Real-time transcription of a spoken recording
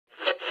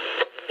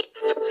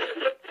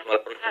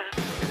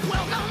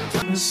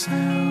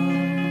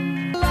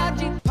sound.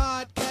 Logic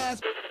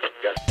podcast.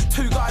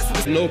 Two guys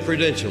with no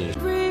credentials.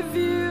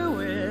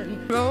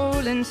 Reviewing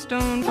Rolling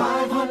Stone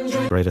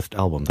 500 greatest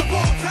album.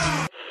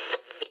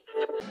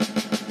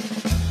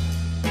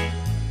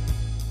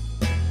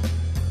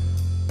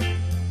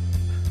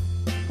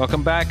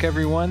 Welcome back,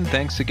 everyone.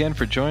 Thanks again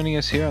for joining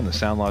us here on the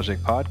Sound Logic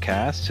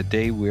podcast.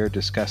 Today we're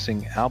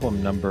discussing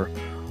album number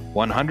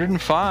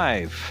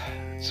 105.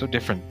 So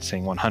different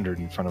saying 100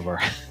 in front of our,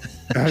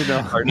 I know.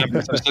 our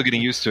numbers. I'm still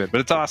getting used to it,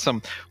 but it's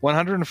awesome.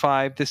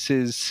 105. This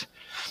is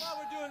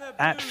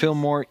At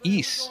Fillmore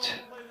East,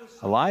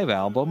 a live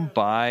album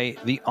by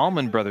the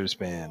Allman Brothers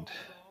Band.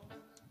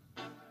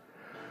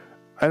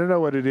 I don't know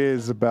what it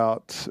is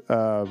about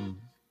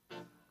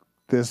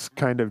this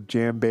kind of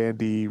jam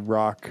bandy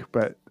rock,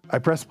 but I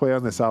press play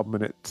on this album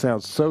and it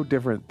sounds so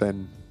different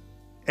than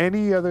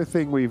any other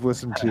thing we've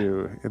listened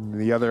to in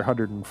the other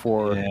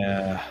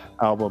 104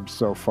 albums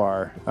so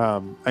far.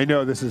 I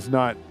know this is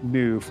not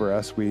new for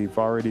us. We've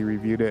already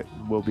reviewed it.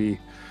 We'll be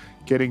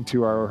getting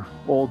to our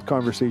old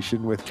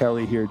conversation with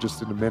Kelli here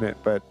just in a minute.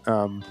 But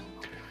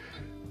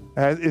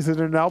is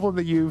it an album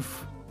that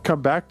you've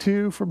come back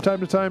to from time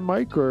to time,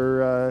 Mike?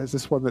 Or is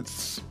this one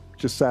that's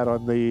just sat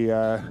on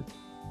the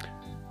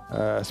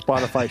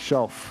Spotify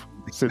shelf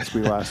since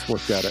we last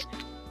looked at it?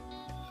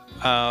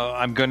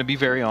 I'm going to be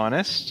very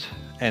honest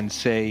and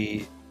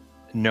say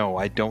no,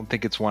 I don't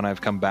think it's one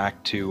I've come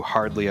back to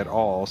hardly at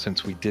all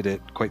since we did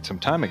it quite some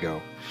time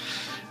ago.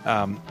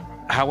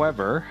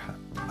 However,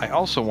 I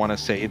also want to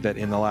say that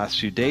in the last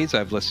few days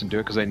I've listened to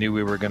it because I knew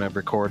we were going to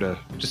record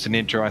just an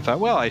intro. I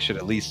thought, well, I should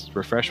at least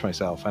refresh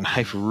myself, and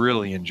I've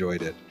really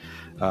enjoyed it.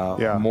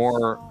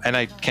 More, and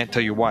I can't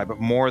tell you why,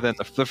 but more than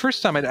the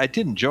first time I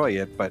did enjoy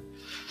it, but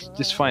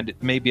just find it,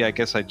 maybe I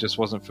guess I just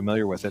wasn't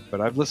familiar with it, but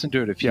I've listened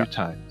to it a few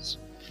times,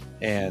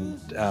 and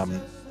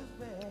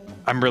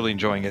I'm really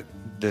enjoying it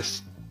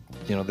this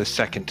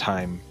second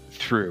time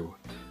through.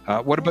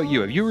 What about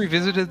you? Have you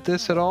revisited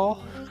this at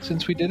all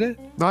since we did it?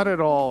 Not at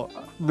all,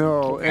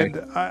 no. Okay.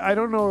 And I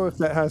don't know if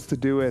that has to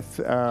do with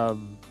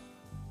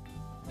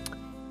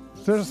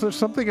there's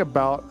something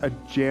about a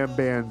jam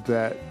band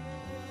that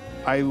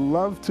I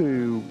love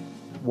to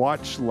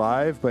watch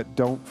live, but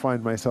don't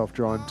find myself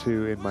drawn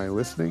to in my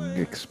listening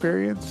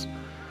experience.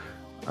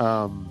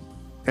 And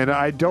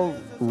I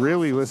don't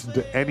really listen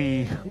to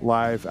any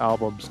live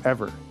albums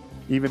ever.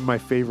 Even my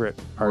favorite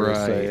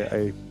artists,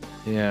 I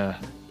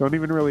don't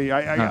even really.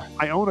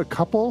 I own a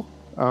couple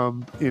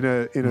in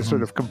a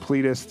sort of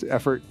completist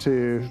effort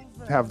to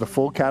have the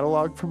full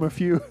catalog from a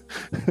few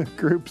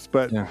groups,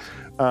 but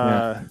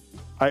I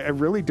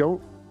really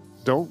don't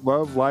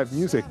love live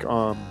music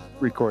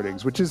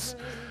recordings, which is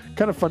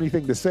kind of funny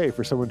thing to say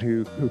for someone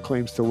who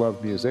claims to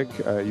love music.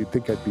 You'd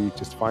think I'd be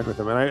just fine with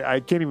them, and I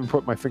can't even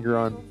put my finger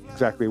on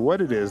exactly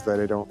what it is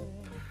that I don't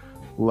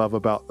love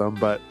about them,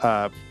 but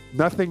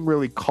nothing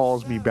really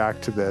calls me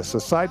back to this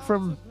aside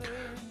from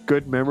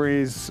good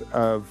memories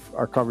of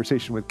our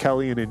conversation with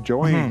Kelli and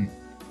enjoying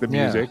the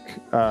music.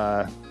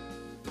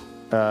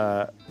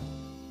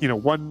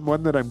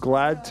 One that I'm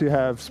glad to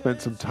have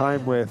spent some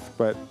time with,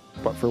 but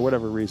for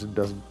whatever reason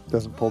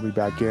doesn't pull me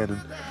back in.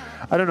 And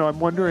I don't know, I'm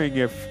wondering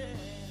if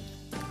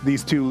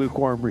these two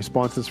lukewarm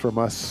responses from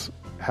us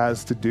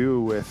has to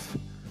do with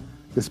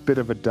this bit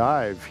of a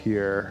dive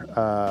here.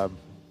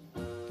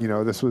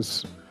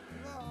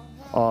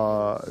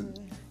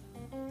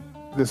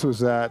 This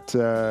was at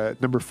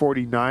number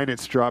 49.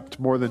 It's dropped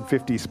more than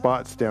 50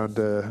 spots down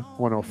to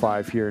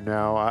 105 here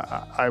now.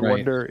 I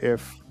wonder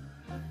if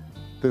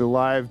the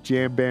live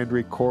jam band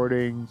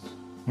recording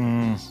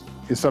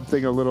is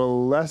something a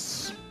little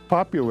less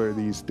popular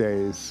these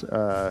days.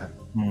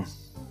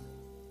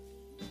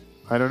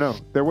 I don't know.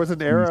 There was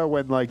an era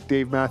when like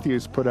Dave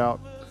Matthews put out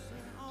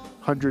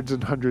hundreds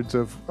and hundreds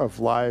of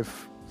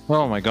live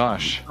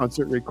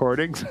concert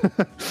recordings.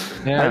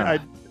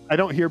 I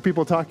don't hear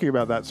people talking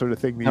about that sort of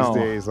thing these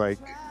days. Like,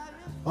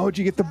 oh, did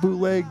you get the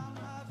bootleg?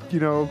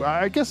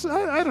 I guess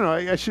I don't know.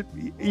 I should,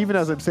 even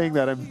as I'm saying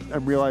that,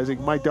 I'm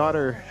realizing my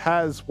daughter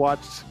has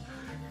watched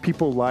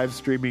people live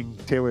streaming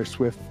Taylor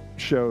Swift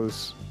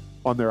shows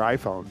on their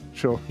iPhone.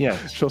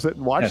 She'll sit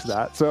and watch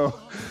that. So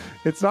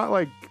it's not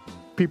like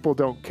people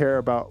don't care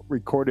about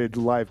recorded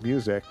live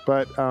music,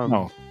 but I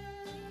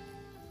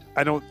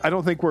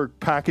don't think we're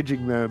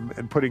packaging them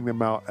and putting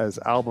them out as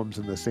albums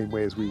in the same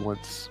way as we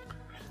once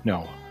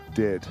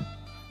did,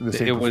 in the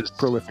same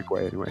prolific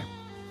way anyway.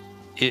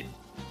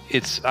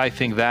 It's I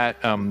think that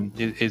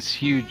is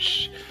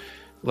huge.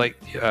 Like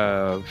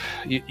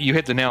you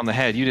hit the nail on the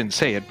head. You didn't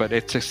say it, but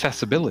it's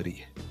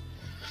accessibility.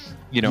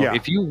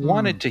 If you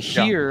wanted to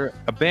hear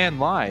a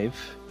band live,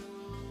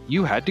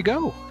 you had to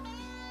go.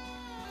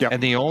 Yep.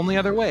 And the only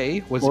other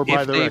way was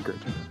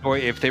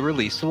if they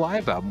released a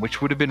live album, which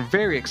would have been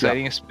very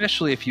exciting,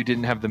 especially if you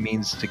didn't have the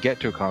means to get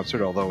to a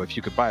concert. Although if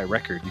you could buy a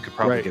record, you could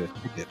probably get a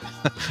ticket.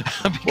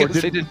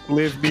 Because they didn't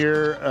live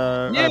near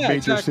a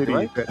major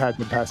city that had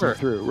been passing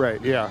through.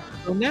 Right, yeah.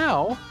 So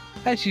now,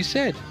 as you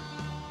said,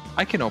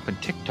 I can open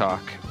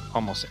TikTok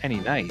almost any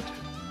night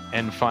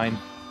and find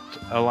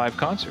a live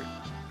concert.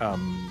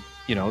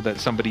 that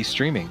somebody's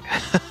streaming.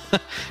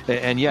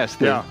 And yes,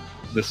 the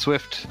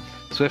Swift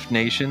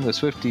Nation, the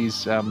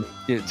Swifties,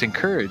 it's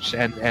encouraged,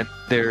 and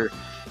they're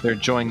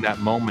enjoying that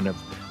moment of,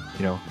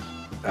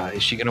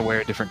 is she going to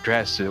wear a different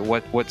dress?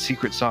 What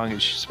secret song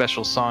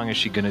special song is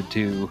she going to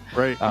do?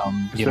 Right.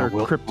 Is there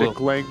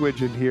cryptic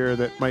language in here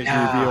that might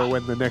reveal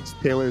when the next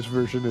Taylor's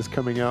version is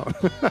coming out?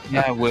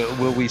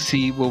 Will we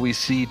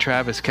see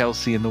Travis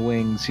Kelce in the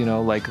wings?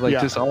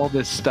 Just all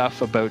this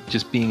stuff about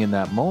just being in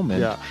that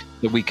moment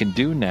that we can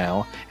do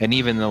now. And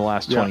even in the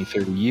last 20,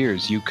 30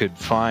 years, you could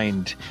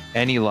find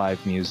any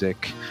live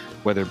music,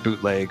 whether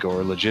bootleg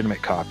or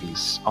legitimate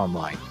copies,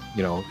 online.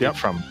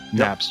 From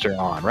Napster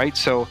on, right?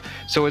 So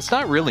it's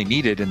not really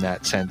needed in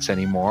that sense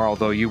anymore,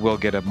 although you will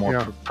get a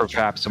more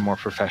perhaps a more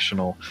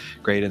professional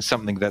grade, and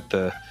something that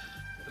the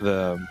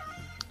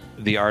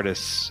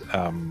artists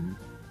kind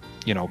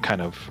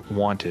of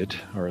wanted,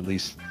 or at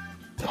least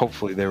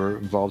hopefully they were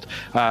involved.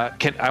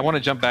 I want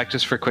to jump back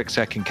just for a quick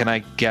second. Can I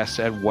guess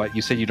at what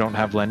you said? You don't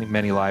have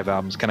many live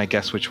albums. Can I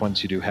guess which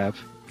ones you do have?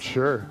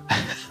 Sure.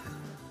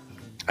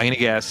 I'm gonna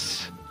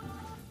guess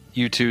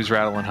U2's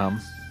Rattle and Hum.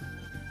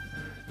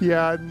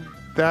 Yeah,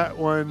 that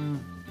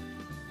one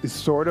is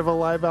sort of a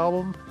live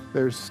album.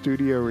 There's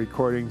studio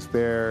recordings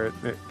there.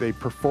 They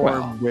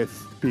perform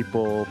with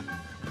people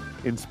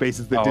in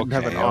spaces that didn't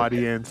have an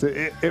audience.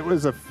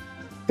 It's a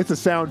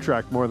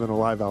soundtrack more than a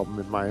live album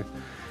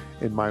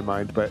in my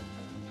mind. But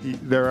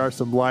there are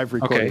some live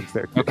recordings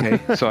there.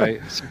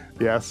 Okay,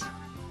 yes,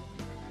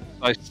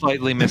 I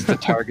slightly missed the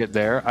target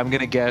there. I'm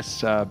gonna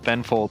guess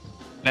Ben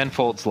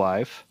Folds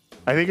Live.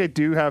 I think I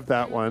do have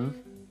that one.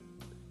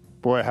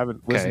 Boy, I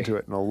haven't listened to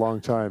it in a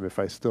long time. If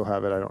I still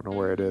have it, I don't know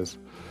where it is.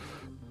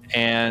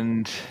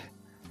 And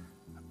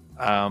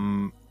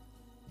I'm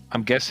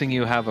guessing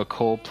you have a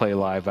Coldplay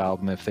live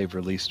album if they've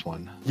released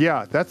one.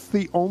 Yeah, that's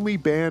the only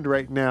band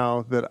right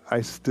now that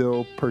I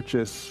still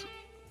purchase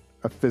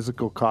a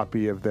physical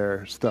copy of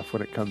their stuff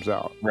when it comes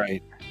out.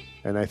 Right.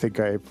 And I think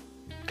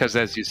because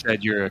as you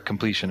said, you're a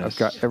completionist. I've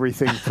got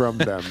everything from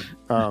them.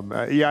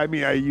 I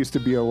used to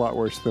be a lot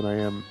worse than I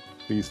am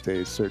these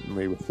days,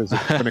 certainly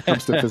when it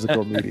comes to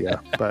physical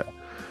media. But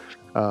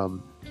I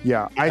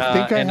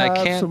think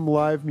I have some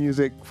live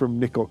music from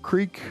Nickel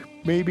Creek,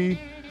 maybe.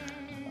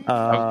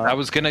 I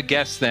was gonna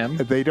guess them.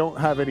 They don't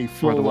have any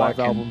full live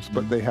albums,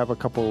 but they have a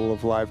couple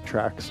of live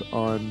tracks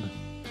on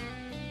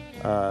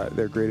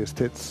their greatest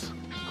hits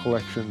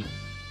collection.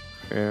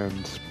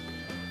 And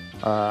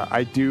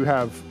I do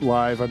have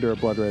Live Under a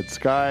Blood Red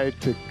Sky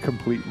to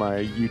complete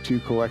my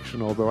U2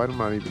 collection, although I'm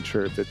not even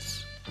sure if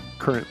it's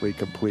currently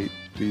complete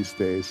these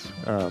days.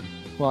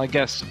 Well, I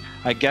guessed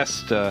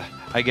U2. The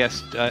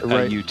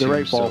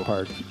right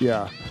ballpark,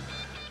 yeah.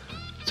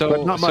 So,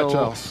 but not much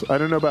else. I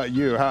don't know about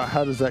you.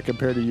 How does that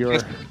compare to your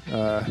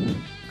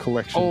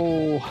collection?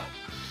 Oh,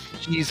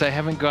 geez, I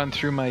haven't gone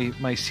through my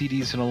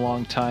CDs in a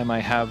long time. I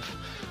have.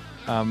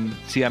 I'm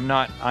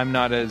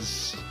not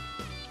as.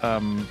 I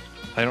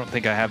don't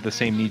think I have the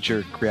same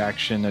knee-jerk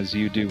reaction as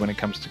you do when it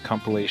comes to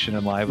compilation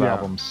and live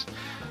albums.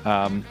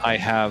 I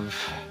have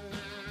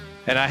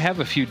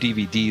a few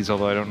DVDs,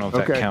 although I don't know if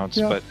that counts.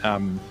 Yeah. But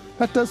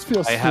that does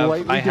feel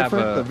slightly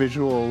different, the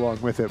visual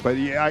along with it. But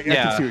I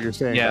can see what you're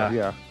saying.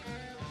 Yeah.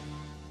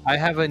 I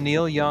have a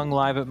Neil Young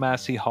Live at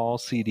Massey Hall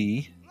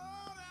CD.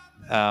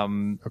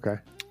 Okay.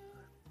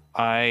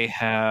 I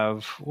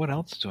have. What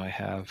else do I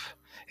have?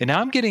 And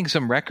now I'm getting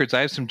some records.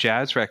 I have some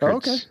jazz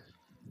records.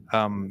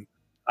 Oh, okay.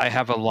 I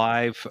have a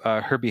live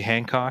Herbie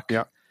Hancock.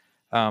 Yeah.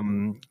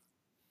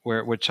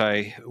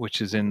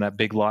 Which is in that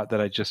big lot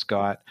that I just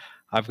got.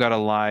 I've got a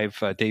live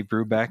Dave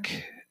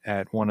Brubeck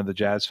at one of the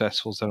jazz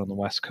festivals out on the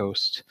West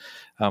Coast,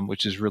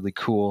 which is really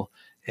cool.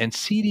 And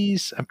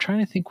CDs, I'm trying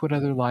to think what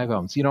other live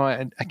albums.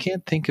 I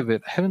can't think of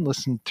it. I haven't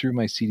listened through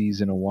my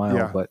CDs in a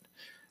while, but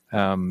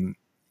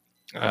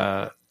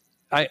I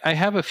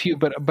have a few.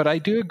 But I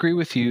do agree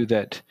with you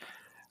that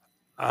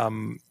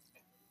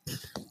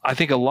I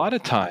think a lot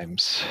of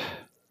times.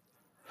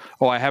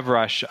 Oh, I have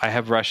Rush. I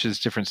have Rush's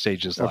Different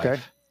Stages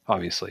live,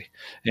 obviously,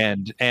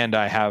 and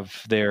I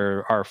have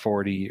their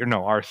R30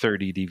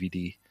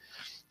 DVD.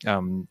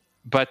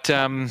 But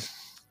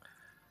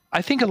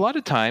I think a lot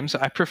of times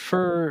I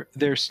prefer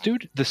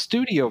the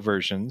studio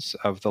versions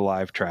of the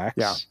live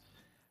tracks,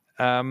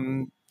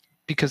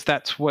 because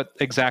that's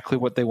exactly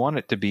what they want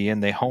it to be,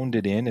 and they honed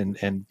it in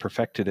and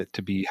perfected it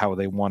to be how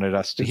they wanted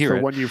us to hear it.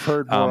 The one you've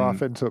heard more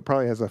often, so it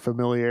probably has a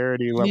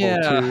familiarity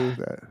level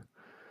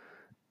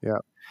too.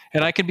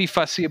 And I can be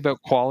fussy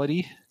about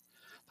quality,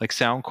 like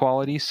sound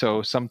quality.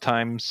 So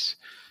sometimes,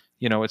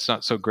 it's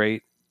not so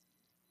great.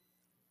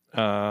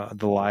 The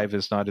live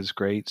is not as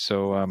great.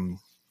 So,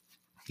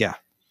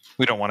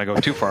 we don't want to go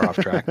too far off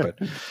track, but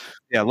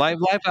live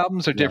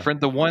albums are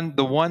different. The one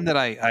that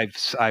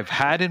I've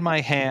had in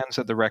my hands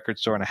at the record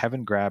store and I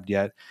haven't grabbed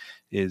yet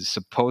is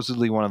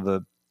supposedly one of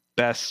the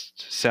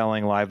best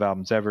selling live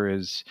albums ever.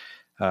 Is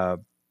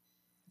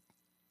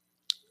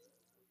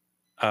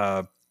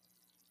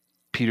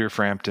Peter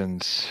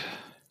Frampton's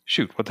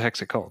what the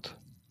heck's it called?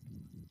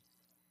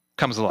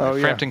 Comes Alive. Oh,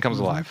 yeah. Frampton Comes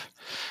Alive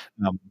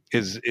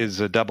is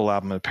a double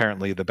album,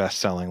 apparently the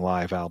best-selling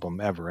live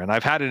album ever. And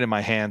I've had it in my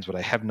hands, but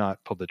I have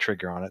not pulled the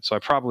trigger on it. So I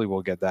probably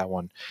will get that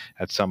one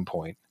at some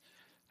point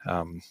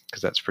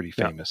because that's pretty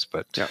famous.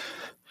 But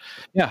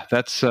yeah,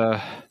 that's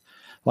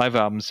live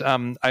albums.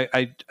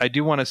 I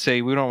do want to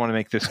say, we don't want to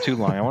make this too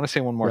long. I want to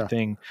say one more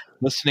thing.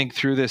 Listening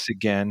through this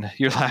again,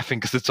 you're laughing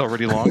because it's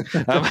already long.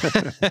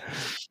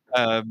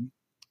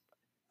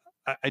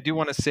 I do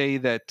want to say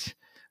that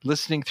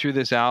listening through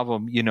this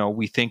album,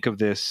 we think of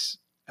this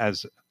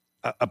as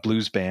a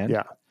blues band,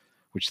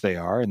 which they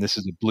are, and this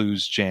is a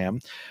blues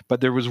jam.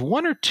 But there was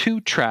one or two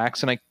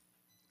tracks, and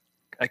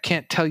I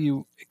can't tell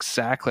you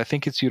exactly. I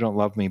think it's "You Don't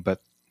Love Me,"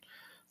 but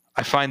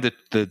I find that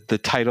the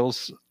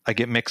titles I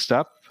get mixed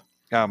up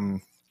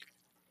on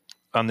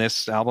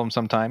this album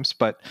sometimes.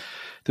 But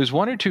there's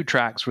one or two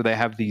tracks where they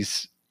have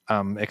these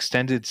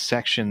extended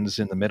sections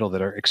in the middle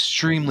that are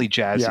extremely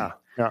jazzy.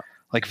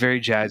 Like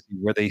very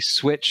jazzy, where they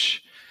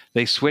switch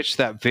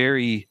that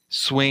very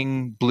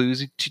swing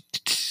bluesy.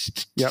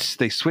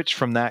 They switch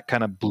from that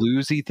kind of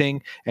bluesy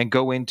thing and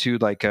go into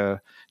like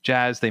a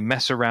jazz. They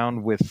mess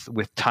around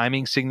with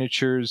timing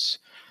signatures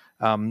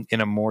in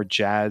a more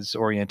jazz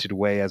oriented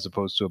way as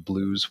opposed to a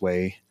blues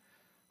way.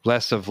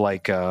 Less of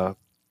like The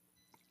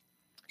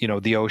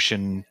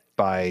Ocean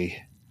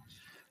by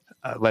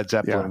Led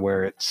Zeppelin,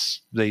 where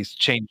they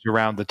change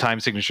around the time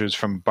signatures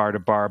from bar to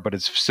bar, but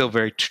it's still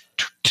very.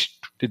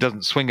 It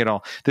doesn't swing at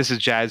all. This is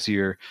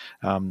jazzier.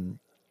 So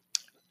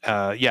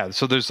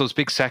there's those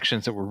big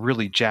sections that were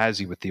really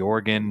jazzy with the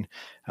organ.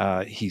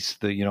 Allman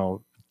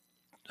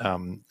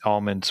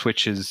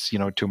switches,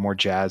 to a more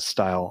jazz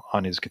style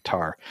on his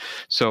guitar.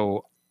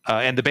 So,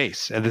 and the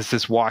bass, and there's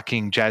this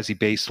walking jazzy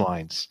bass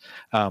lines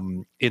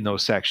in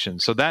those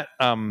sections. So that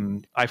I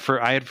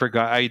had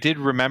forgot. I did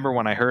remember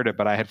when I heard it,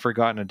 but I had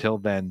forgotten until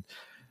then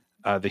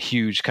the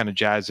huge kind of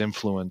jazz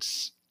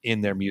influence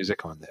in their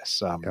music on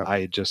this. I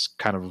had just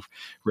kind of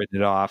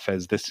written it off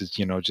as this is,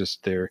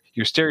 just your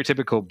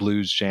stereotypical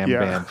blues jam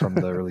band from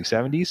the early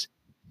 70s,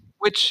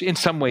 which in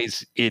some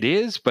ways it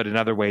is, but in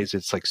other ways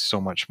it's like so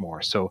much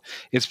more. So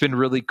it's been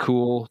really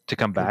cool to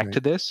come back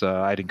to this.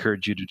 I'd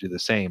encourage you to do the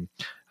same,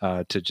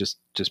 to just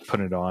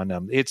put it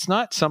on. It's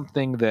not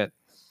something that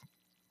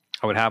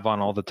I would have on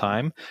all the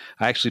time.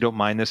 I actually don't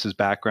mind this as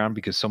background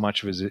because so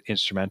much of it is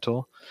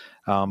instrumental.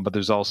 But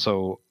there's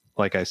also,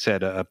 like I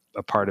said, a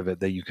part of it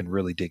that you can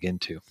really dig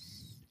into.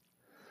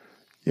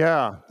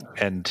 Yeah.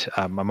 And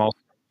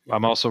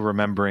I'm also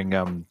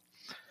remembering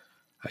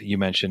you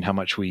mentioned how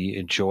much we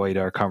enjoyed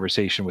our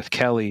conversation with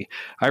Kelli.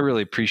 I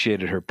really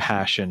appreciated her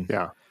passion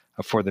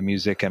for the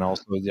music, and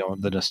also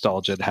the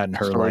nostalgia it had in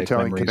her life,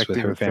 memories with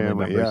her family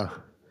members. Yeah.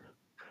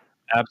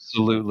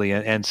 Absolutely.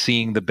 And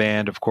seeing the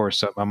band, of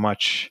course, a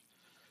much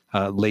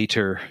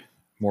later,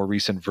 more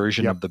recent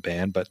version of the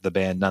band, but the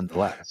band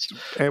nonetheless.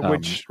 And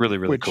which really,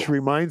 really cool. Which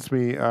reminds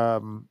me,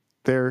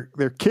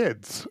 their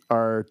kids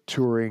are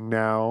touring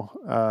now,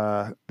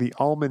 the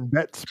Allman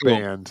Brothers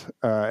Band,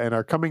 and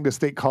are coming to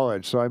State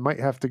College. So I might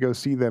have to go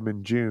see them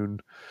in June,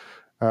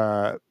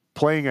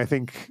 playing, I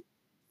think,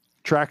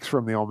 tracks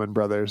from the Allman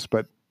Brothers,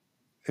 but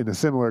in a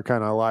similar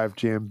kind of live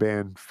jam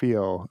band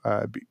feel.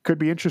 Could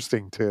be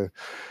interesting to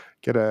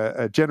get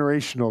a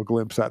generational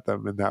glimpse at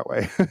them in that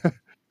way.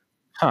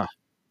 Huh.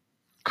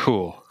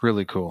 Cool.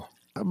 Really cool.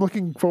 I'm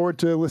looking forward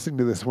to listening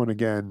to this one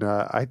again.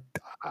 I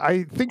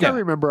think I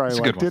remember I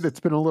liked it. It's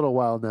been a little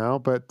while now,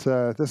 but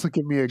this will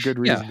give me a good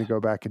reason to go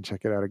back and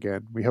check it out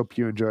again. We hope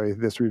you enjoy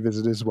this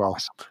revisit as well.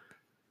 Awesome.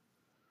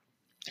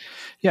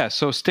 Yeah,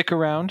 so stick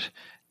around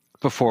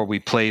before we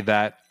play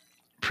that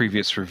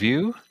previous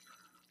review.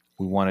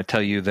 We want to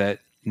tell you that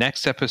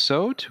next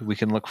episode, we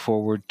can look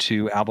forward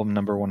to album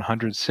number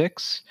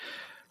 106.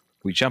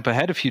 We jump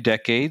ahead a few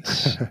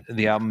decades.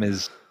 The album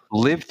is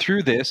Live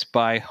Through This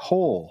by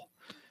Hole,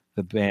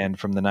 the band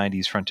from the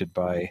 90s fronted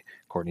by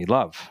Courtney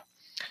Love.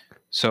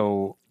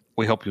 So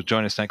we hope you'll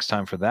join us next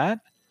time for that.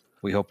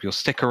 We hope you'll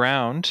stick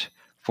around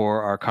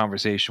for our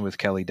conversation with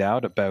Kelli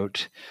Dowd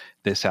about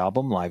this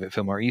album, live at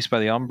Fillmore East by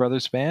the Allman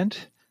Brothers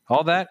Band.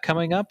 All that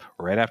coming up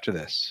right after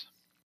this.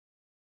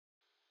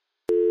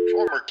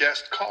 Former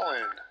guest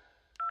call-in.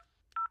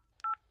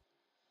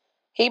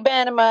 Hey,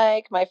 Ben and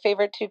Mike, my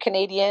favorite two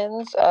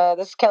Canadians.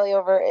 This is Kelli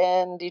over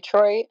in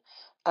Detroit.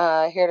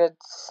 Here to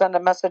send a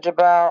message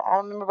about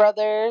Allman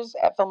Brothers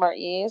at Fillmore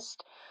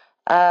East.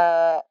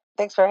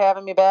 Thanks for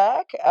having me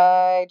back.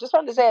 I just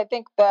wanted to say I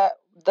think that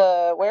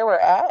where we're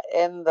at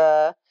in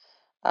the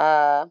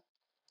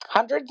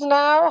hundreds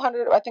now,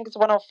 I think it's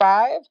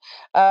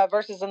 105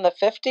 versus in the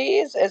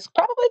 50s is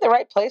probably the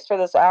right place for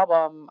this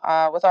album,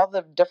 with all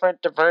the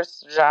different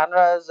diverse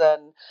genres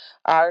and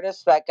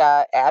artists that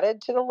got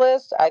added to the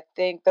list. I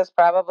think this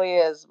probably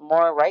is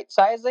more right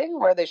sizing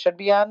where they should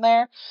be on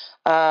there.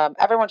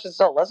 Everyone should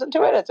still listen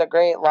to it. It's a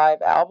great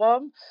live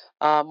album,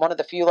 one of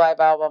the few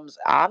live albums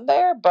on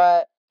there,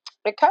 but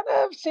it kind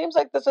of seems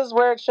like this is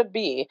where it should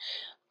be,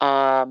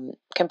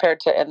 compared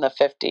to in the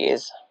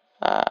 50s.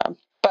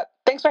 But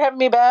thanks for having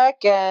me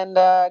back, and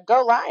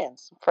go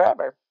Lions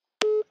forever.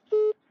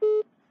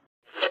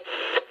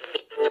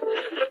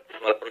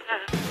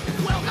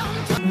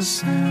 the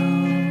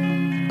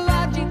sound.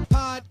 Logic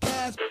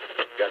podcast.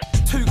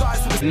 Two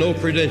guys with no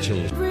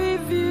credentials.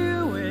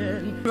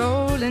 Reviewing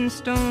Rolling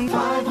Stone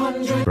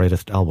 500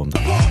 greatest albums.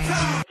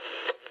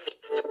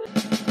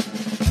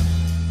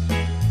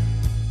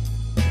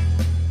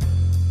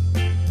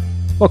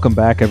 Welcome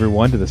back,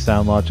 everyone, to the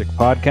Sound Logic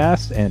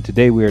podcast, and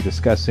today we are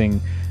discussing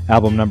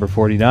album number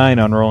 49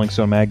 on Rolling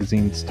Stone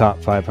Magazine's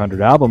Top 500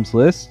 Albums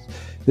list.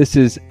 This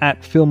is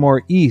At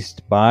Fillmore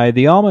East by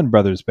the Allman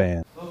Brothers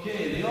Band.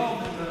 Okay, the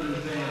Allman Brothers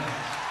Band.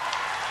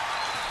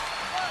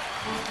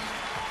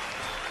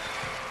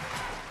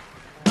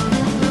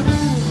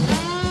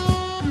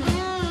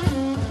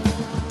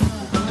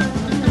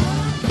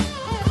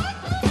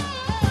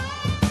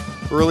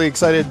 We're really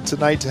excited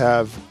tonight to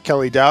have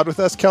Kelli Dowd with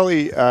us.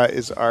 Kelli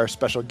is our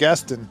special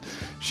guest, and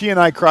she and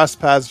I crossed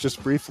paths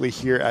just briefly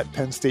here at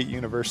Penn State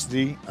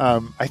University.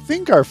 I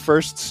think our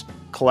first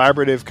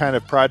collaborative kind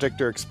of project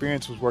or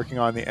experience was working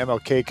on the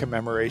MLK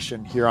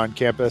commemoration here on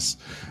campus.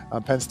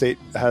 Penn State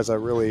has a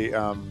really,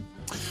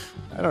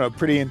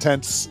 pretty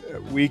intense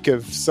week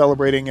of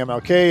celebrating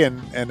MLK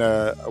and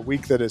a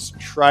week that has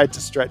tried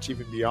to stretch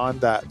even beyond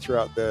that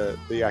throughout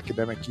the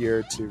academic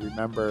year to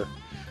remember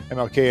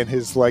MLK and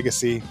his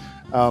legacy.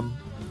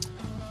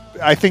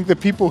 I think the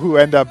people who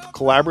end up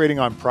collaborating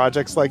on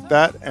projects like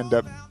that end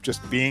up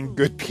just being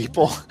good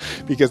people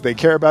because they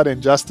care about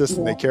injustice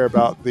and they care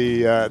about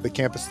the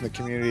campus and the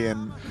community.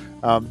 And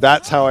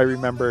that's how I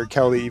remember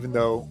Kelli, even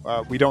though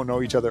we don't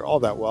know each other all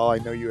that well. I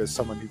know you as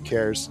someone who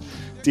cares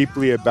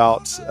deeply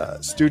about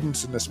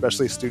students, and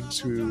especially students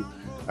who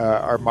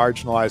are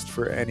marginalized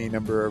for any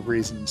number of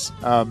reasons.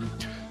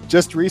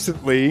 Just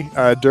recently,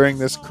 during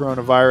this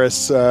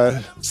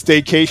coronavirus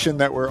staycation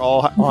that we're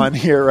all on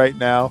here right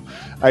now,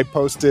 I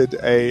posted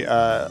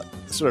a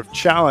sort of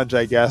challenge,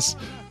 I guess,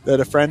 that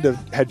a friend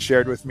had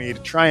shared with me to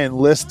try and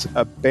list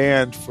a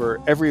band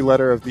for every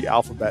letter of the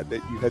alphabet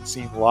that you had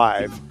seen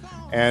live.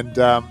 And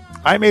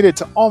I made it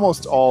to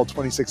almost all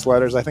 26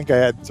 letters. I think I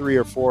had 3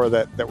 or 4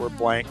 that were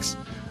blanks.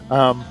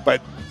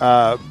 But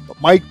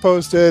Mike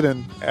posted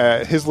and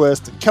his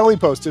list, and Kelli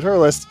posted her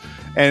list,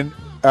 and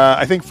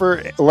I think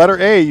for letter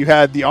A, you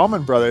had the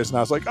Allman Brothers, and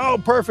I was like, oh,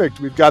 perfect.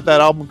 We've got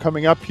that album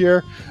coming up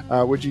here.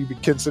 Would you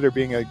consider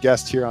being a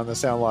guest here on the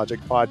Sound Logic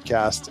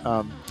podcast?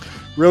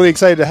 Really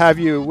excited to have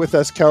you with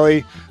us,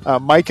 Kelli.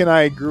 Mike and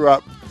I grew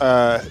up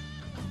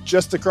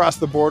just across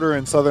the border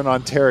in southern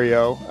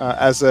Ontario.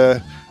 As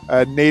a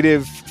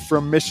native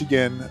from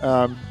Michigan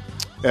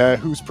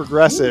who's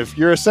progressive,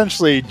 you're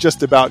essentially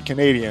just about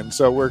Canadian.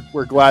 So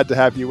we're glad to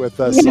have you with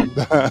us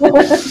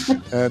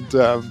and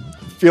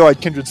feel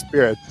like kindred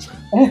spirits.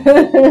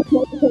 I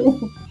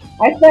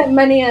spent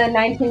money on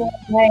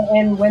 1999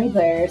 in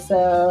Windsor,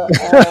 so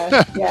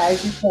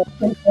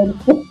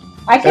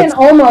I can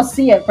almost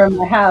see it from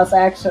my house,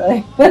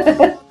 actually.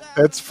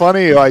 It's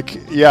funny,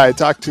 I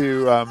talked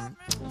to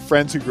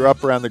friends who grew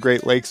up around the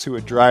Great Lakes who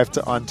would drive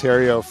to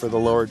Ontario for the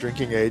lower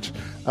drinking age.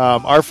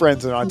 Our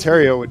friends in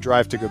Ontario would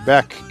drive to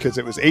Quebec because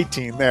it was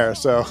 18 there,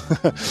 so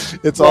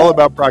it's all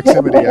about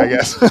proximity, I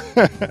guess.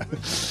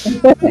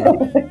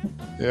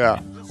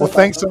 Yeah. Well,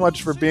 thanks so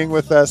much for being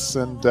with us.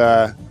 And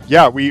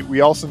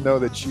we also know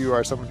that you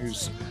are someone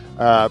who's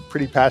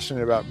pretty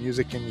passionate about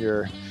music, and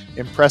your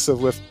impressive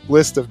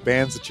list of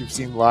bands that you've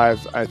seen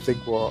live, I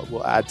think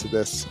will add to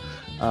this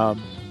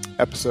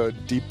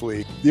episode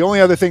deeply. The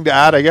only other thing to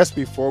add, I guess,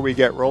 before we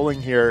get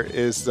rolling here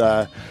is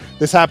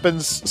this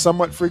happens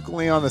somewhat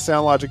frequently on the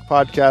Sound Logic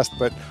podcast,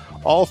 but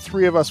all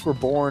 3 of us were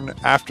born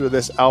after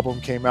this album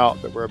came out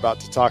that we're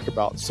about to talk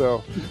about.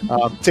 So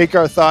take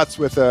our thoughts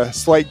with a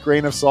slight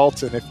grain of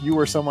salt. And if you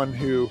were someone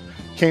who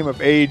came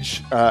of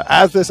age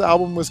as this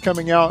album was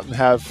coming out and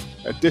have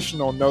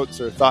additional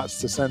notes or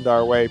thoughts to send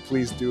our way,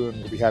 please do,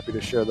 and we'll be happy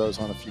to share those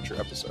on a future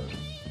episode.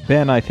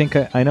 Ben, I think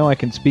I know I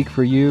can speak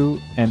for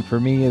you and for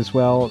me as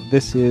well.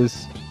 This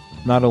is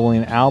not only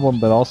an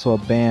album, but also a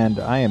band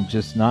I am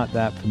just not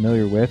that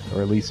familiar with,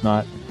 or at least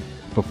not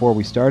before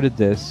we started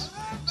this.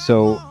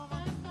 So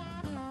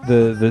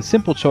the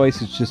simple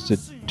choice is just to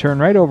turn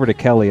right over to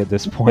Kelli at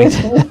this point.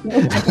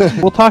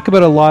 We'll talk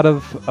about a lot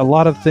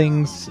of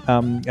things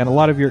and a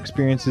lot of your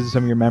experiences,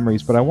 some of your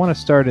memories, but I want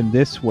to start in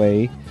this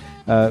way.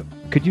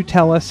 Could you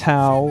tell us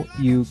how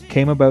you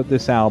came about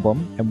this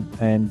album,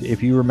 and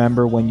if you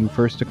remember when you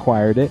first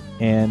acquired it,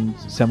 and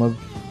some of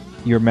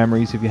your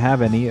memories, if you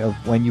have any, of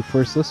when you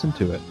first listened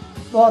to it?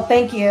 Well,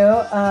 thank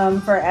you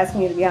for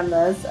asking me to be on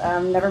this.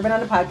 Never been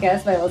on a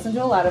podcast, but I listened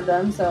to a lot of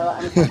them, so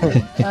I'm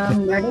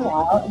nerding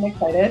out and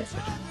excited.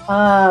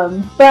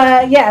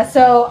 But yeah,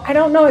 so I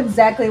don't know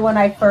exactly when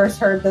I first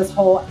heard this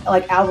whole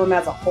album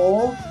as a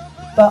whole,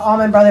 but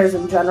Allman Brothers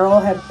in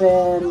general have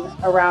been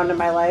around in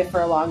my life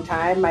for a long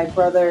time. My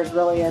brother's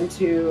really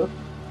into,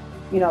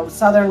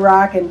 Southern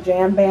rock and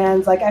jam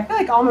bands. I feel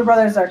like Allman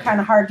Brothers are kind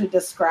of hard to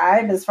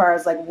describe as far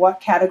as what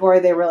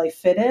category they really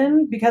fit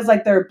in, because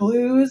they're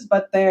blues,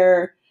 but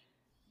they're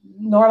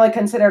normally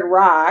considered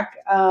rock.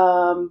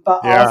 But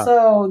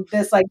also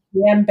this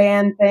jam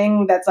band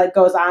thing that's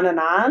goes on and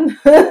on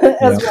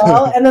as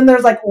well. And then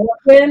there's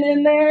organ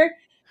in there.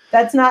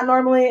 that's not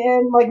normally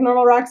in like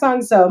normal rock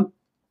songs. So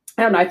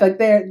I don't know. I feel like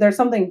there's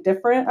something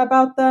different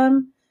about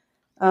them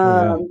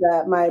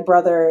that my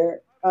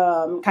brother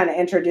kind of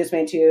introduced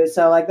me to.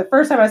 So like the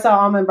first time I saw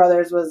Allman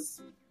Brothers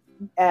was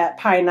at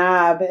Pine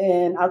Knob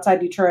outside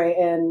Detroit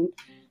in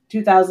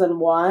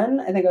 2001.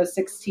 I think I was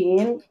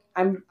 16.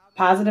 I'm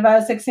positive I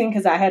was 16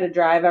 because I had to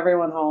drive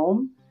everyone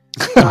home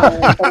from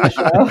the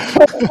show.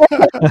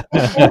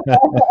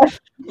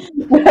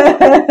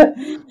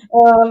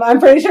 I'm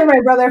pretty sure my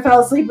brother fell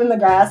asleep in the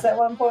grass at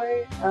one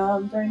point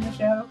during the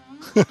show.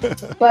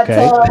 But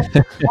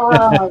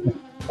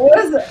it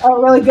was a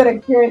really good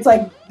experience.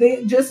 Like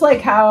just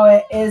like how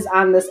it is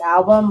on this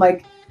album,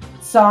 like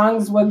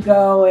songs would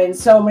go in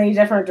so many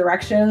different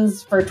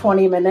directions for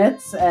 20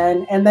 minutes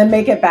and then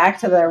make it back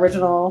to the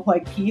original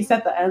like piece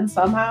at the end.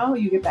 Somehow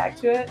you get back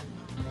to it.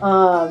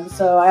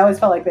 So I always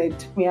felt like they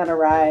took me on a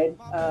ride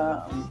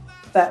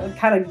that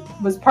kind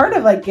of was part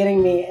of like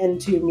getting me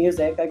into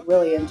music, like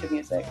really into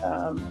music,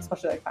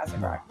 especially like classic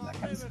rock and that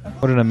kind of stuff.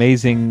 What an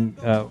amazing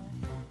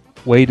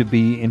way to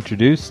be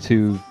introduced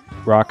to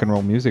rock and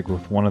roll music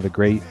with one of the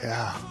great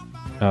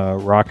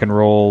rock and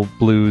roll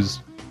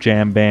blues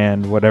jam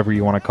band, whatever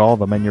you want to call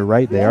them. And you're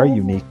right, they are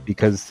unique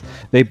because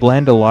they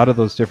blend a lot of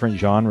those different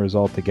genres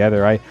all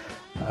together.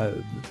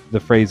 The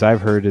phrase I've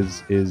heard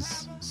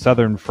is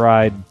Southern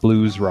fried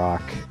blues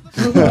rock.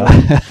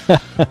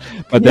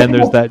 But then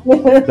there's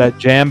that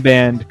jam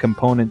band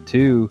component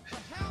too.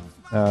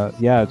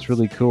 It's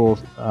really cool.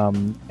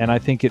 And I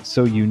think it's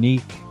so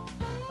unique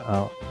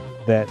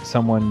that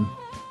someone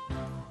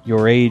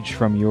your age,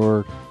 from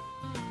your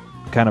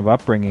kind of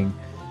upbringing,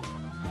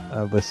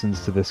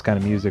 listens to this kind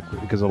of music,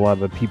 because a lot of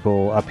the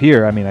people up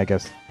here, I mean, I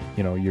guess,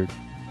 you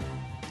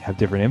have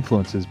different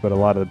influences, but a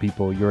lot of the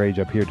people your age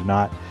up here do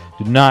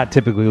not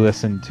typically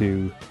listen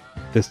to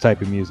this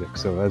type of music.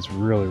 So that's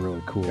really,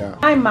 really cool. Yeah.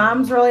 My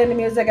mom's really into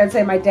music. I'd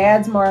say my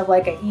dad's more of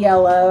like a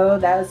ELO.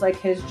 That was like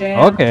his jam.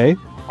 Okay.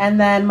 And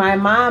then my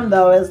mom,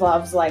 though,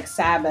 loves like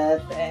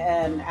Sabbath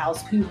and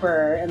Alice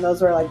Cooper. And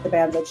those were like the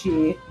bands that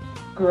she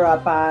grew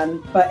up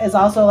on. But is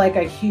also like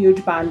a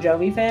huge Bon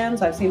Jovi fan.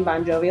 So I've seen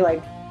Bon Jovi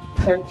like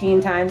 13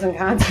 times in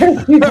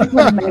concert.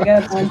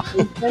 Mega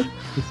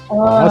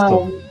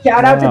Awesome.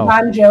 Shout out to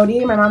Bon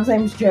Jody. My mom's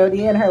name's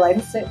Jody, and her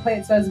license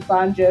plate says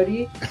Bon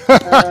Jody.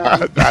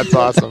 That's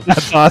awesome.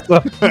 That's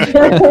awesome. But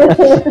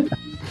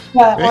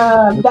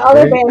the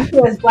other band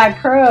too is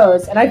Black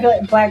Crowes, and I feel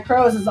like Black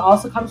Crowes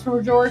also comes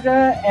from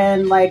Georgia.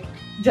 And like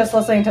just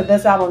listening to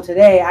this album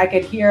today, I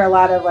could hear a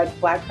lot of like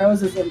Black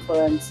Crowes'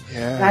 influence.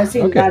 Yeah. And I've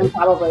seen them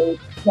probably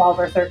 12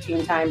 or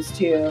 13 times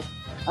too.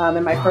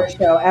 And my first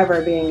show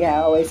ever being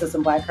Oasis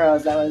and Black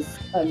Crowes. That was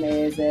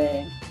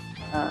amazing.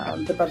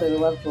 The Brotherly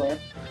Love Tour.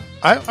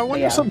 I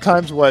wonder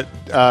sometimes what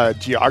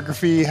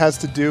geography has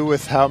to do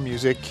with how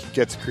music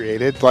gets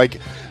created. Like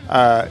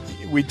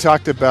we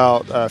talked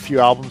about a few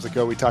albums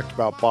ago, we talked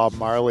about Bob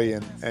Marley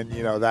and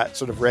that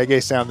sort of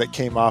reggae sound that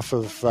came off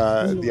of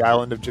the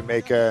island of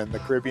Jamaica and the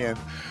Caribbean.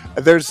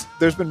 There's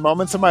been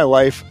moments in my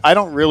life, I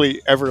don't really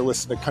ever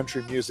listen to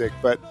country music,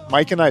 but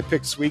Mike and I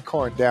picked sweet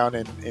corn down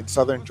in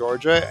southern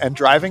Georgia, and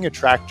driving a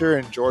tractor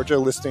in Georgia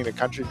listening to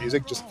country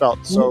music just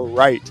felt so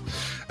right.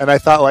 And I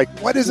thought, like,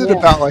 what is it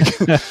about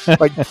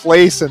like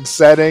place and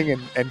setting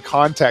and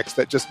context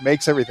that just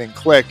makes everything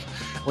click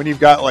when you've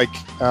got like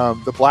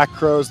the Black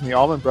Crowes and the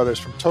Allman Brothers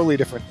from totally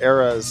different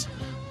eras,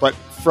 but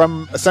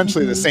from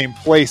essentially the same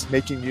place,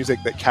 making music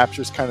that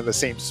captures kind of the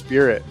same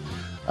spirit.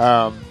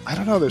 I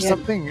don't know, there's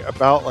something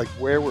about like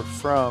where we're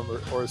from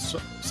or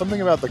something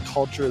about the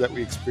culture that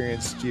we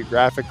experience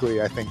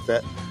geographically, I think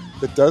that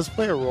does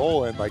play a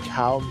role in like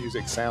how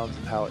music sounds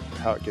and how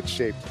it gets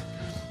shaped.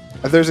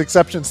 There's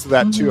exceptions to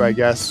that too, I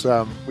guess.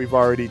 We've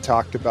already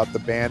talked about the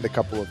band a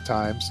couple of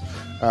times.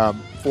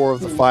 4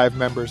 of the 5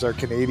 members are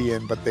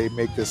Canadian, but they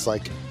make this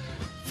like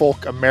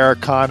folk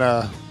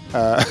Americana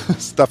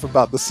stuff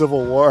about the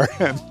Civil War,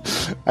 and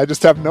I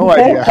just have no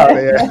idea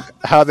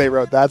how they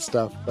wrote that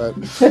stuff. But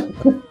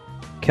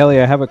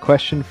Kelli, I have a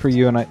question for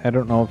you, and I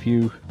don't know if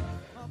you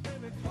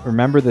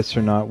remember this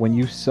or not. When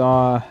you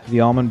saw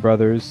the Allman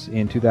Brothers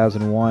in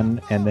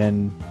 2001, and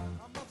then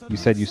you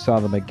said you saw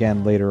them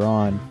again later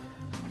on,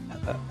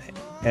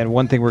 and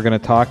one thing we're going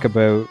to talk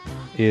about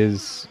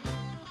is,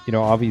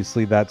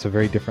 obviously that's a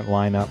very different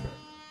lineup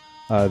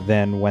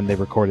than when they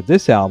recorded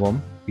this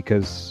album,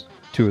 because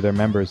 2 of their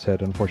members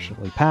had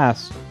unfortunately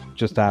passed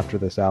just after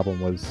this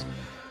album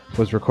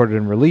was recorded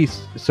and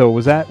released. So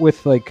was that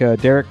with like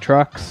Derek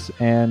Trucks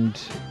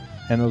and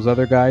those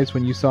other guys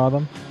when you saw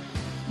them?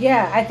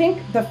 Yeah, I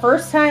think the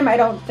first time, I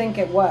don't think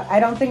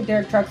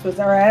Derek Trucks was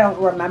there. I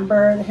don't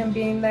remember him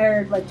being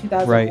there, like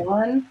 2001.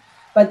 Right.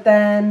 But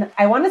then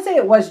I want to say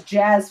it was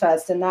Jazz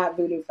Fest and not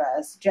Voodoo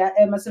Fest.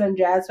 It must have been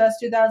Jazz Fest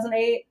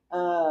 2008.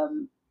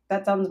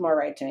 That sounds more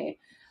right to me.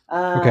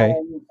 Okay.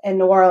 In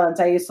New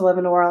Orleans. I used to live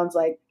in New Orleans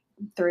like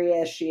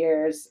 3-ish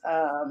years.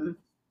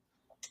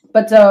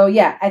 But so,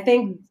 I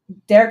think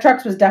Derek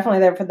Trucks was definitely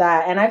there for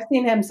that. And I've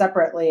seen him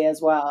separately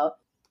as well.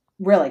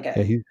 really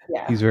good.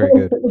 Yeah, he's very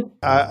good.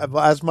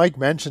 As Mike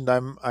mentioned,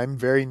 I'm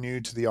very new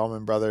to the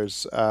Allman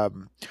Brothers,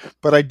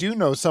 but I do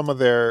know some of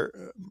their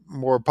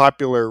more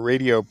popular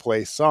radio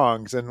play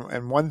songs.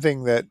 And one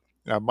thing that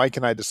Mike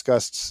and I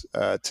discussed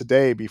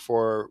today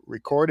before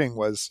recording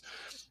was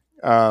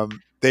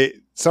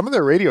some of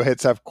their radio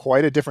hits have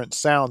quite a different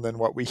sound than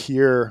what we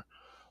hear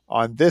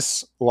on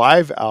this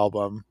live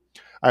album.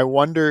 I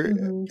wonder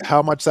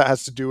how much that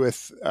has to do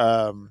with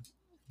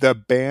the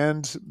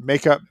band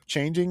makeup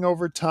changing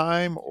over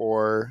time,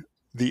 or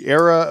the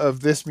era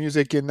of this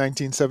music in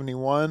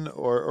 1971,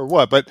 or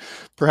what. But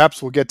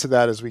perhaps we'll get to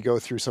that as we go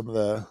through some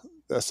of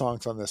the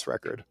songs on this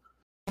record.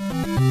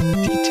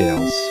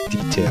 Details.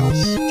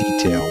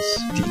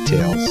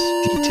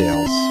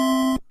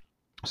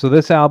 So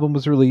this album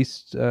was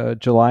released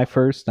July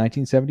 1st,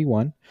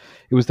 1971.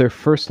 It was their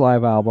first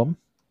live album,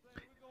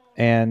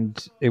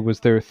 and it was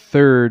their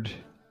third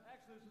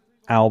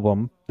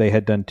album. They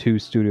had done 2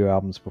 studio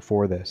albums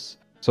before this.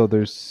 So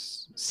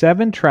there's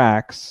 7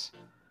 tracks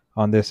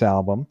on this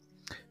album.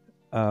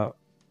 4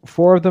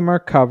 of them are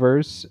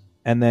covers,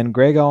 and then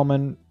Greg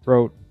Allman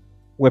wrote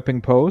Whipping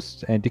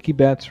Post, and Dickie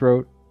Betts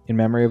wrote In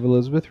Memory of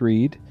Elizabeth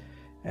Reed,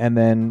 and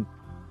then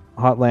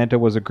Hotlanta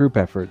was a group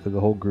effort that the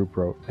whole group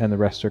wrote, and the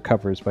rest are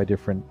covers by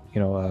different,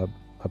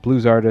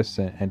 blues artists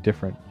and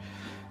different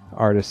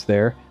artists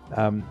there.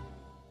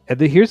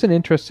 Here's an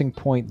interesting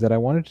point that I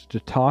wanted to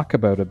talk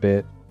about a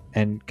bit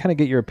and kind of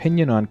get your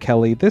opinion on,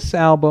 Kelly. This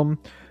album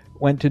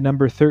went to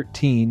number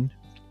 13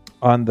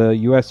 on the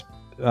U.S.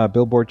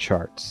 Billboard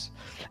charts,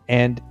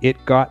 and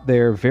it got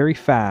there very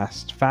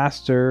fast,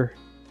 faster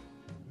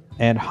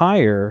and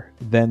higher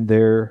than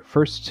their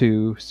first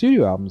 2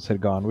 studio albums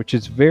had gone, which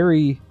is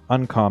very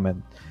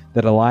uncommon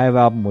that a live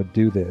album would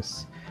do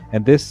this.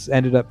 And this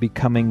ended up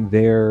becoming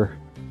their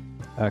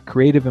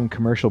creative and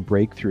commercial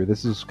breakthrough.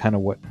 This is kind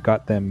of what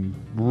got them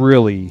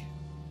really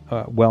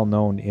well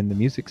known in the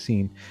music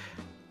scene.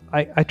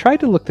 I tried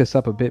to look this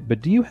up a bit,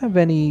 but do you have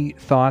any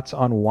thoughts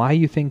on why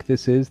you think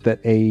this is, that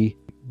a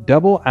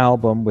double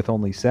album with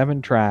only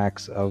 7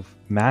 tracks of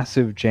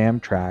massive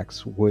jam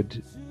tracks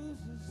would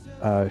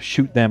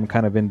shoot them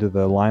kind of into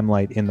the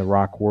limelight in the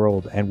rock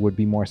world and would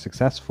be more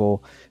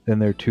successful than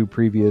their 2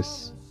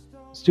 previous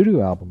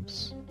studio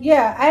albums?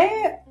 Yeah,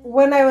 I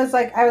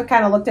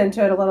kind of looked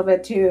into it a little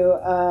bit too.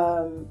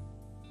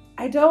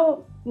 I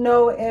don't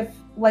know if,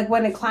 like,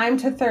 when it climbed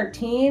to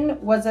 13,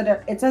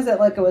 it says it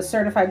like it was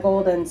certified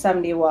gold in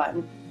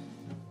 71.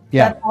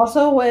 Yeah. That's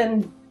also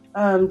when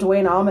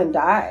Duane Allman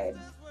died.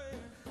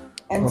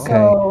 And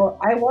so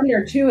I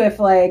wonder too if,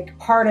 like,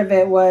 part of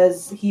it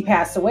was he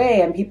passed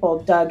away and people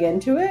dug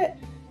into it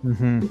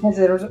because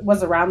it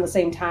was around the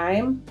same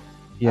time.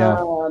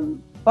 Yeah.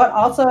 But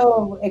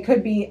also it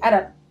could be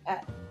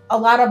a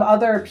lot of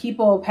other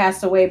people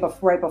passed away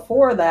right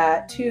before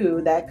that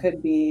too. That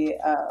could be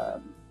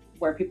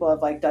where people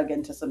have, like, dug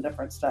into some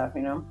different stuff,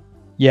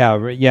 Yeah,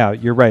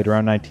 you're right.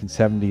 Around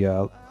 1970,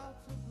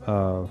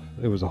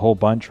 it was a whole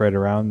bunch right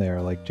around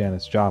there, like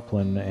Janis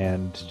Joplin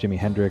and Jimi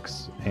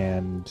Hendrix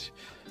and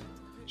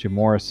Jim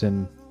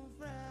Morrison,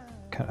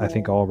 I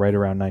think all right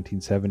around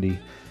 1970.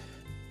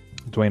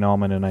 Duane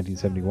Allman in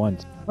 1971.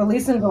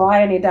 Released in July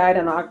and he died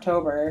in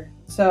October.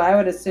 So I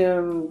would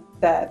assume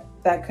that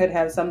could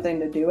have something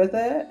to do with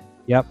it.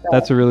 Yep,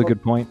 that's a really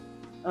good point.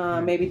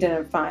 Maybe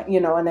didn't find,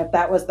 and if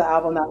that was the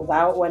album that was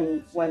out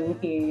when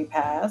he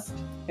passed.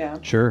 Yeah.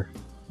 Sure.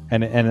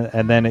 And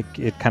then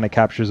it kind of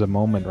captures a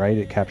moment, right?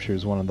 It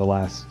captures one of the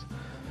last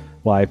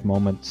live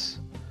moments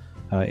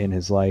in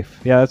his life.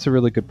 Yeah, that's a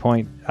really good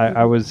point.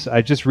 I was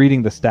just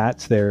reading the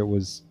stats there. It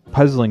was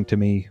puzzling to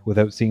me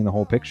without seeing the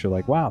whole picture.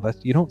 Like, wow,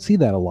 you don't see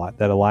that a lot.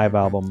 That a live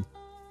album.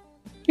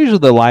 Usually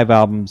the live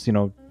albums,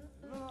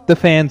 the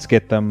fans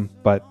get them,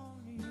 but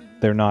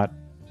they're not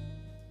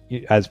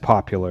as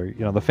popular.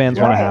 The fans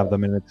want to have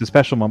them, and it's a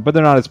special moment, but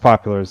they're not as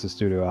popular as the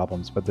studio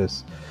albums. But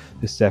this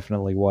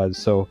definitely was.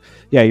 So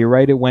yeah, you're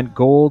right. It went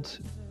gold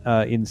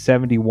in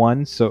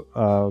 71, so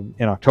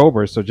in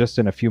October, so just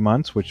in a few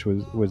months, which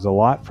was a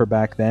lot for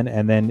back then.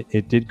 And then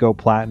it did go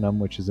platinum,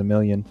 which is $1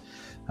 million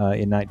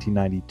in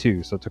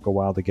 1992. So it took a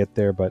while to get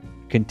there, but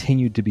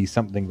continued to be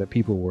something that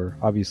people were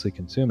obviously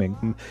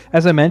consuming.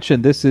 As I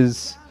mentioned, this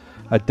is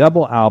a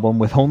double album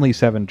with only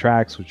 7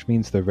 tracks, which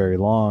means they're very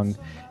long.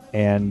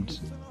 And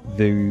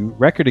the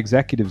record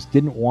executives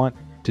didn't want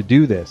to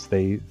do this.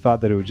 They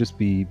thought that it would just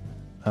be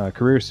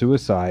career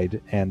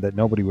suicide and that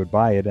nobody would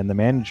buy it. And the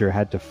manager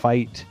had to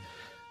fight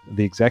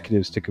the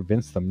executives to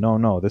convince them,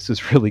 no, this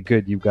is really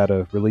good. You've got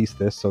to release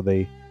this. So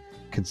they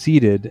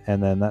conceded,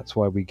 and then that's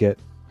why we get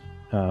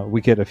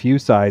a few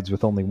sides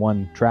with only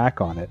 1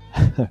 track on it.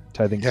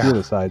 I think 2 of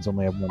the sides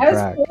only have 1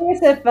 track. I was curious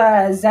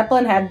if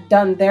Zeppelin had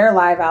done their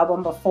live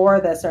album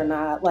before this or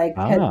not. Like,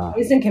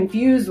 Dazed and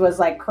Confused was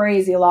like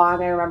crazy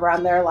long. I remember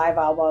on their live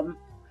album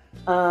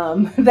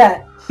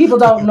that people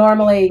don't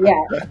normally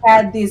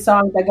add these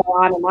songs that go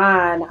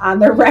on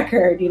their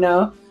record,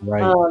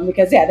 right?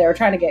 Because they were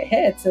trying to get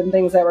hits and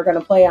things that were going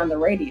to play on the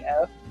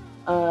radio.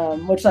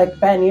 Which, like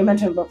Ben, you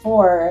mentioned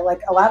before,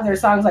 like a lot of their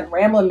songs, like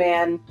Ramblin'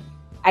 Man,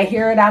 I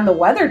hear it on the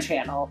Weather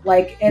Channel.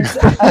 Like it's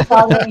a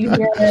song that you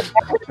hear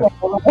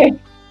everywhere,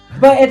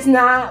 but it's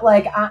not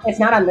like it's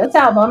not on this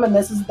album, and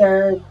this is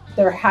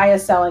their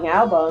highest selling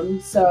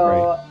album.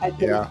 So I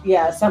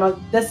think some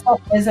of this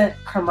stuff isn't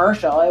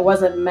commercial. It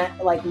wasn't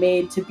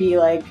made to be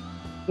like,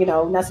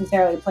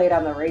 necessarily played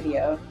on the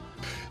radio.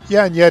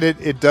 Yeah, and yet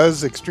it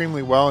does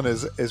extremely well and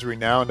is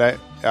renowned.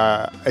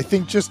 I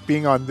think just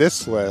being on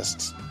this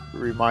list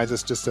reminds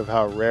us just of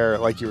how rare,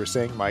 like you were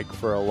saying, Mike,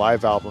 for a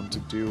live album to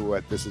do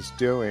what this is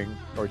doing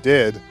or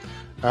did.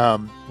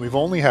 We've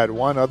only had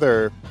one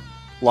other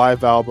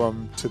live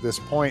album to this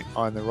point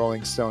on the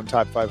Rolling Stone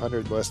Top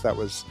 500 list. That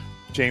was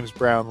James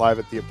Brown live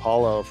at the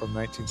Apollo from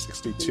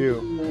 1962.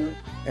 Mm-hmm.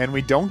 And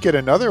we don't get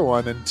another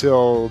one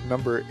until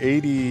number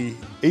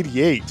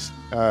 88.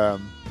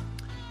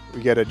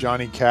 We get a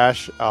Johnny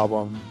Cash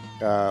album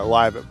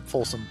live at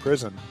Folsom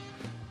Prison.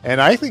 And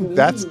I think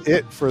that's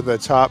it for the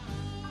top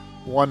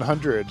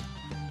 100.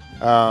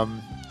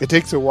 It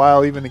takes a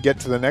while even to get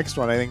to the next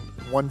one. I think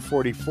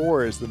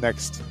 144 is the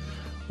next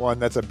one.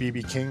 That's a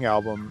B.B. King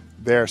album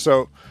there.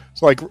 So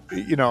like,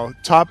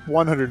 top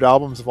 100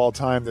 albums of all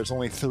time, there's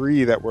only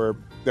 3 that were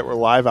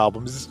live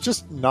albums. It's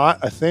just not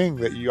a thing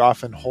that you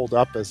often hold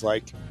up as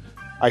like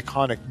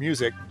iconic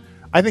music.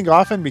 I think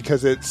often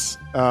because it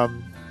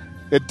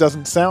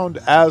doesn't sound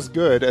as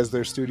good as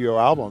their studio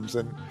albums.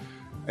 And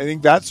I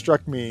think that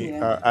struck me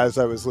as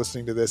I was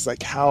listening to this,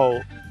 like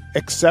how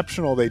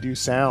exceptional they do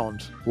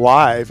sound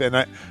live.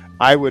 And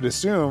I would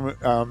assume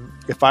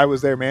if I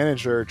was their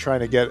manager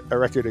trying to get a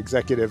record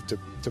executive to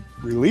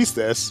release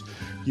this,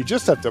 you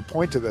just have to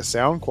point to the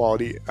sound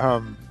quality.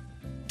 I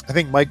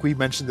think, Mike, we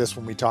mentioned this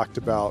when we talked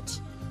about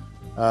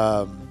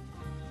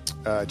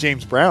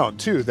James Brown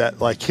too, that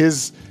like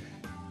his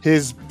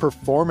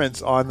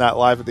performance on that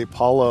Live at the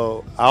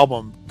Apollo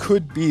album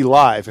could be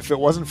live if it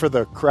wasn't for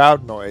the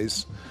crowd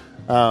noise.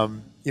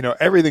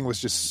 Everything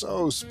was just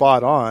so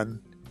spot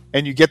on,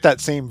 and you get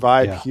that same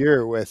vibe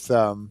here with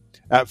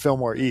at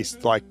Fillmore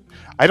East. Like,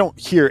 I don't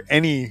hear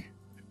any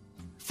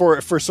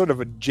for sort of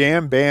a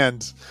jam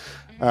band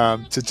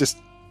to just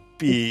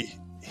be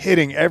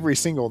hitting every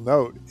single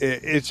note.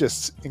 It's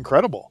just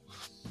incredible,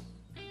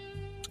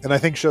 and I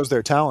think shows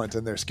their talent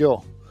and their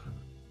skill.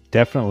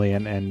 Definitely,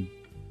 and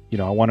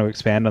I want to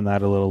expand on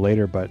that a little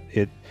later, but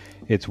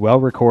it's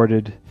well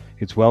recorded,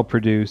 it's well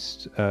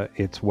produced,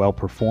 it's well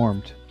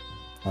performed.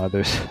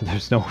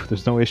 There's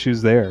no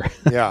issues there.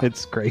 Yeah,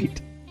 it's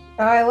great.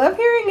 Oh, I love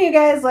hearing you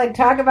guys like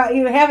talk about.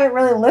 You haven't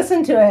really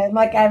listened to it.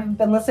 Like I've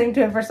been listening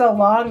to it for so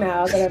long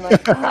now that I'm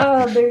like,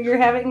 you're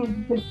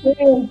having the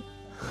experience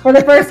for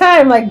the first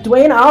time. Like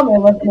Duane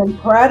Allman was an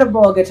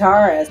incredible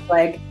guitarist.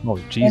 Like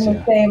in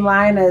the same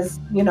line as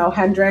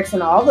Hendrix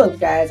and all those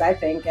guys. I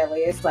think at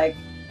least like.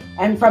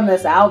 And from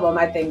this album,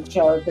 I think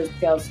shows his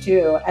skills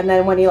too. And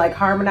then when he like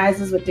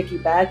harmonizes with Dickie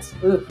Betts,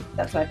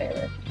 that's my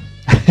favorite.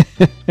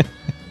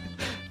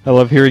 I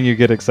love hearing you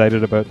get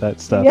excited about that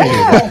stuff.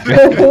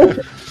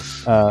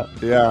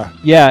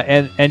 Yeah.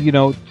 And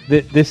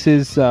this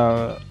is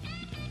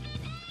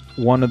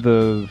one of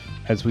the,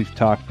 as we've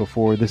talked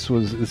before, this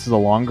is a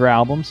longer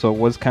album, so it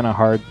was kind of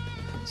hard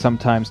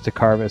sometimes to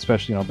carve,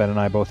 especially Ben and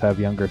I both have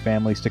younger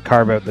families, to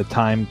carve out the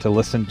time to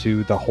listen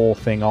to the whole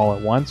thing all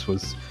at once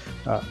was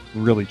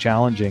really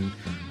challenging,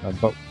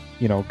 but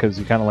because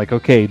you're kind of like,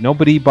 okay,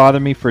 nobody bother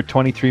me for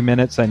 23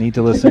 minutes. I need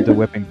to listen to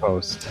Whipping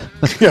Post.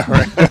 Yeah,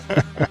 right.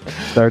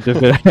 Start to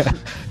fit,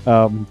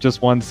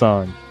 just one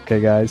song,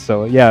 okay, guys.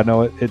 So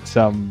it's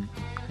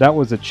that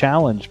was a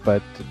challenge,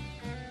 but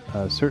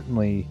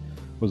certainly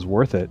was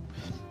worth it.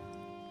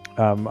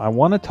 I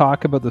want to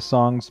talk about the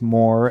songs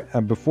more,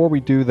 and before we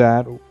do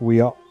that,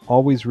 we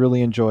always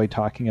really enjoy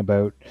talking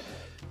about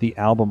the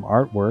album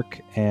artwork,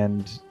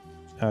 and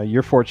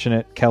you're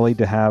fortunate, Kelly,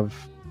 to have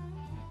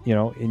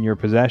in your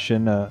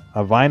possession a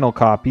vinyl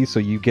copy, so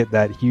you get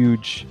that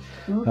huge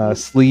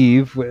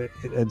sleeve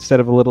instead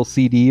of a little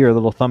CD or a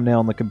little thumbnail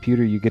on the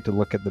computer. You get to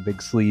look at the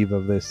big sleeve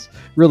of this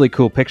really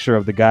cool picture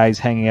of the guys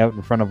hanging out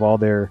in front of all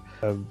their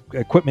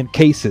equipment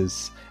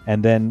cases,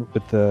 and then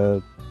with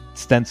the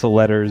stencil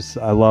letters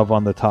I love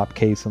on the top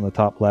case on the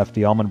top left,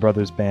 the Allman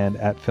Brothers Band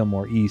at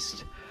Fillmore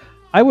East.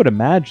 I would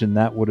imagine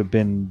that would have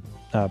been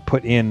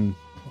put in,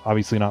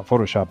 obviously not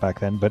Photoshop back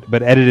then,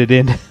 but edited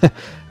in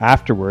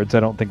afterwards. I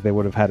don't think they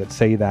would have had it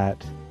say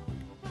that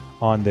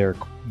on their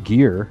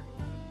gear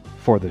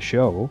for the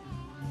show.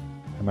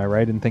 Am I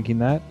right in thinking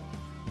that?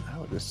 I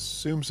would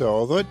assume so,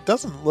 although it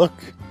doesn't look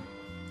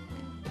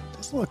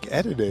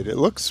edited. It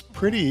looks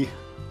pretty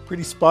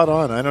spot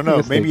on. I don't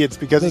know. Maybe it's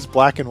because it's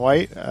black and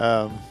white.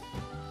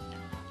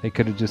 They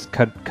could have just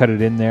cut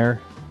it in there,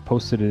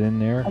 posted it in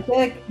there. I feel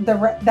like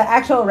the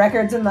actual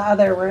record's in the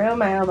other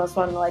room. I almost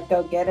want to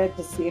go get it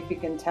to see if you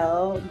can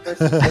tell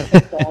versus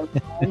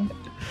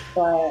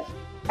but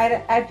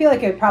I feel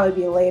like it would probably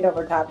be laid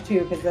over top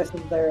too, because this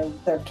is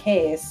their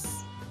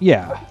case.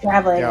 Yeah,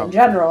 traveling in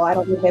general. I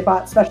don't think they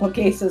bought special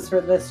cases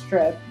for this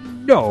trip.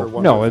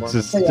 No, it's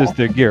just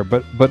their gear.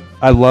 But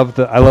I love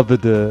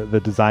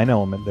the design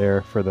element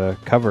there for the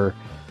cover.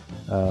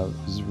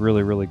 It's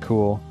really, really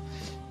cool.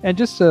 And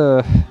just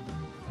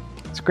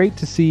it's great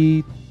to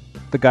see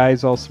the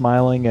guys all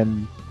smiling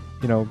and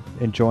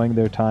enjoying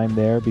their time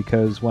there,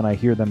 because when I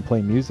hear them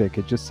play music,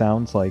 it just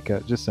sounds like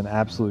just an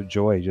absolute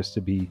joy just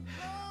to be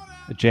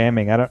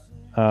jamming.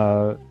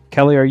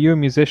 Kelli, are you a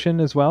musician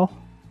as well?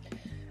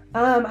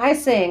 I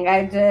sing.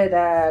 I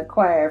did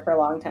choir for a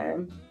long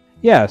time.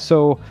 Yeah,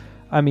 so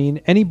I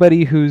mean,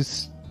 anybody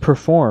who's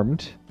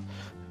performed,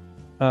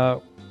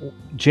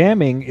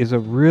 jamming is a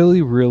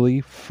really,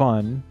 really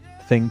fun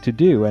thing to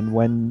do. And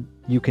when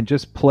you can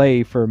just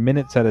play for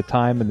minutes at a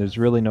time and there's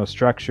really no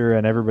structure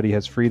and everybody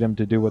has freedom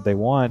to do what they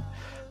want,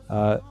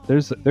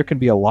 there can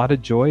be a lot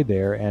of joy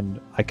there. And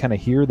I kind of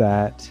hear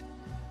that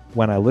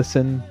when I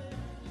listen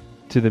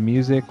to the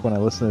music, when I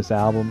listen to this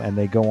album and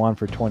they go on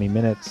for 20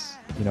 minutes,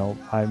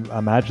 I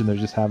imagine they're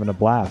just having a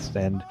blast.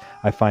 And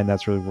I find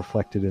that's really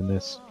reflected in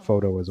this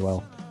photo as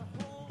well.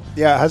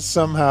 Yeah, it has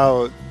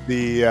somehow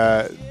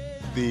the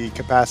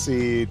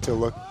capacity to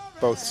look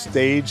both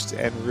staged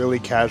and really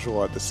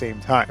casual at the same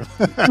time.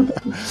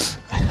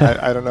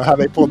 I don't know how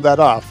they pulled that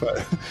off.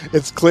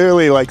 It's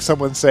clearly like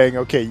someone saying,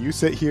 okay, you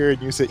sit here and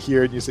you sit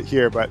here and you sit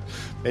here, but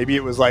maybe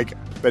it was like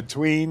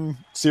between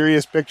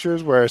serious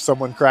pictures where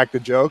someone cracked a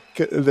joke.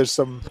 There's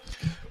some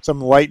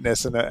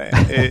lightness, and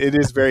it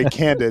is very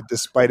candid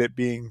despite it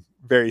being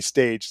very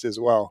staged as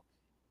well.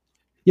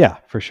 Yeah,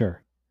 for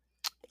sure.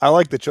 I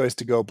like the choice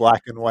to go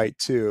black and white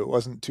too. It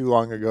wasn't too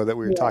long ago that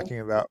we were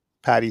talking about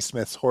Patti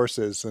Smith's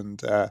Horses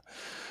and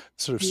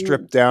sort of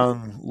stripped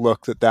down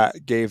look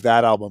that gave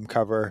that album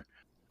cover.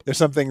 There's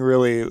something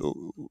really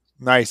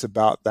nice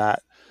about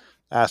that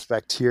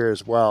aspect here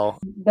as well.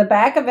 The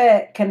back of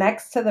it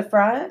connects to the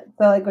front.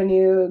 So like when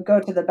you go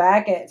to the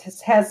back, it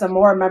just has some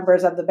more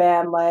members of the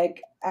band,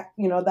 like,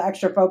 the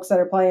extra folks that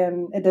are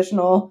playing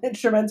additional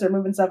instruments or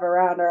moving stuff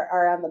around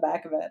are on the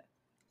back of it.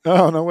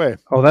 Oh, no way.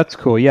 Oh, that's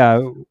cool. Yeah,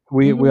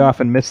 we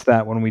often miss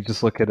that when we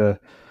just look at a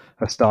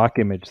stock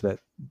image, that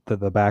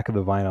the back of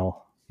the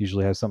vinyl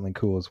usually has something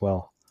cool as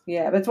well.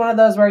 Yeah, but it's one of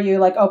those where you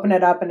like open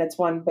it up and it's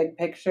one big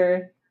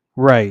picture.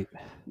 Right.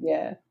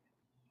 Yeah.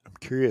 I'm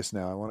curious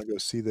now. I want to go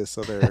see this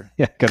other.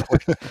 Yeah,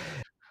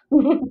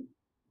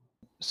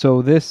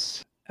 So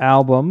this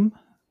album,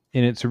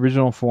 in its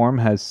original form,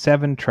 has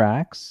 7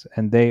 tracks,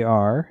 and they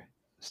are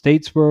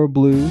Statesboro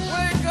Blues,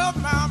 Wake up,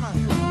 mama.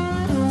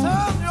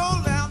 Turn your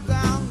lamp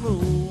down low.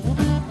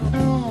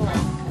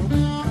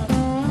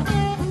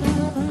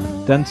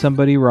 Done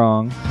Somebody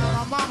Wrong,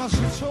 My mama, she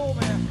told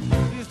me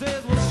these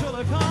days would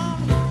surely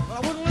come, but I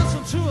wouldn't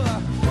listen to her.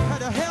 Had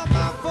to help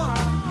my fun.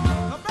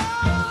 The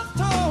bell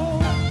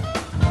told.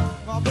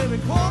 My baby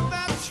caught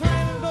that train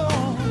and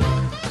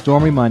gone.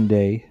 Stormy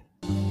Monday,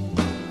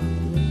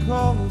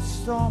 Call it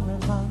Stormy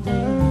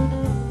Monday.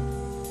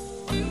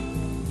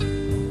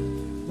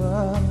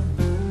 But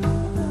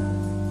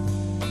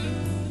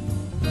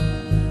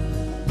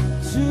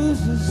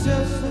Tuesday's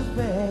just as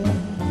bad.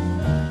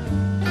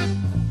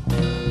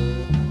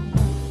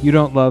 You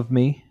Don't Love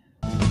Me,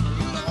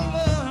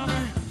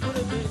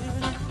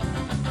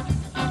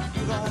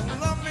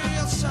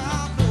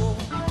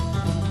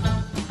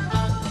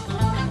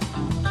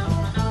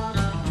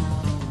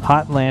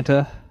 Hot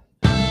Atlanta,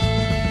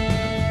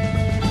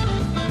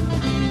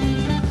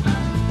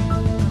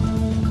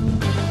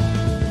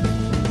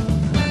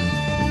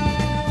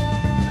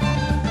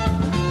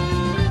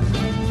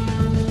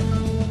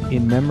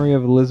 In Memory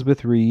of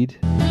Elizabeth Reed,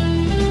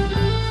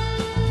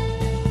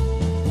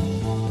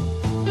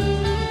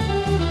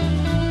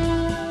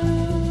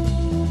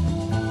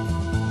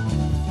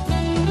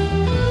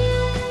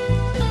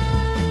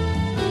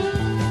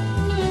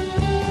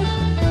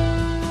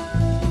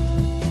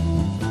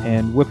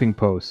 and Whipping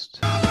Post.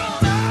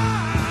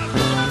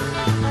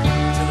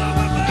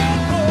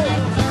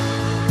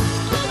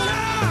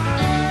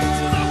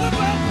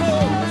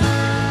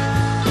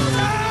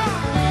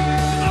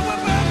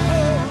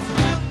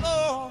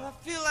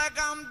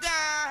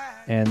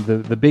 And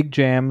the big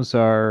jams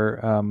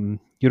are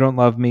You Don't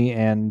Love Me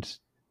and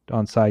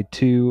on side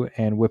 2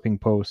 and Whipping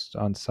Post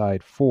on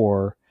side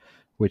 4,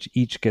 which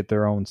each get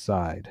their own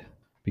side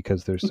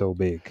because they're so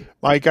big.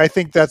 Mike, I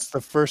think that's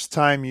the first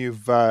time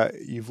you've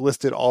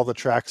listed all the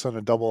tracks on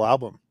a double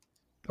album.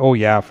 Oh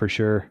yeah, for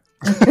sure.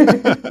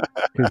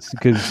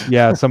 Because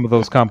yeah, some of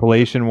those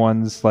compilation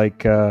ones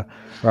like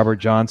Robert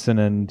Johnson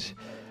and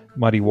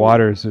Muddy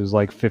Waters, there's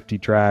like 50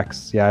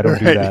 tracks. Yeah, I don't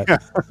do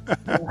that.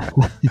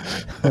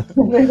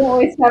 There's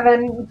always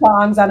 7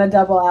 songs on a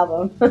double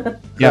album.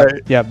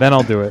 Yeah, then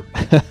I'll do it.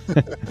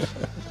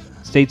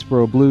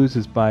 Statesboro Blues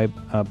is by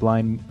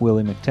Blind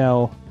Willie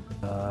McTell.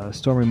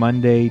 Stormy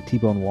Monday,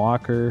 T-Bone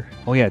Walker.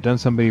 Oh yeah, Done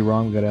Somebody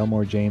Wrong. We got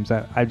Elmore James.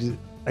 I just,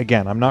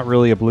 again, I'm not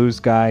really a blues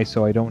guy,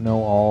 so I don't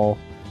know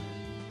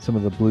some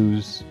of the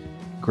blues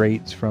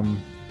greats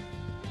from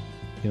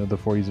the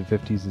 40s and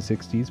 50s and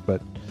 60s,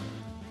 but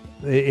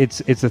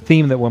it's a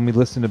theme that when we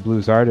listen to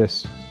blues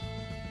artists,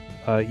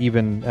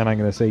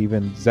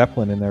 even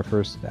Zeppelin in their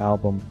first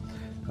album,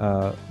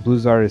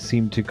 blues artists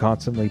seem to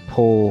constantly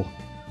pull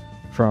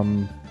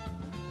from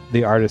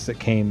the artists that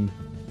came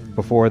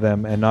before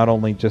them, and not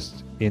only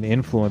just in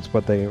influence,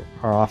 but they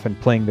are often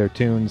playing their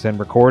tunes and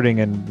recording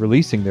and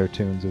releasing their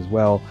tunes as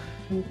well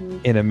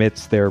in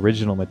amidst their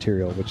original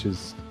material, which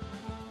is,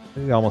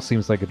 it almost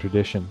seems like a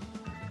tradition.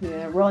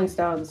 Yeah, Rolling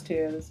Stones too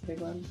is a big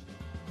one.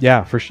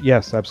 Yeah,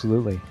 yes,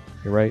 absolutely.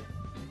 You're right.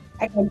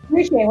 I can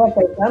appreciate what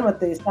they've done with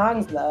these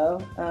songs,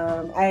 though.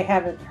 I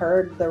haven't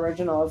heard the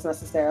originals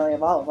necessarily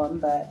of all of them,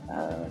 but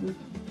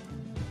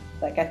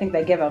I think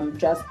they do them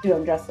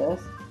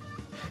justice.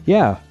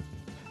 Yeah,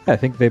 I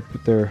think they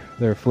put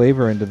their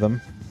flavor into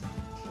them.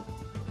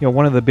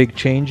 One of the big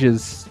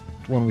changes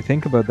when we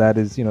think about that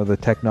is, the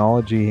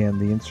technology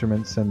and the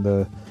instruments and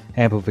the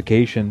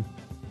amplification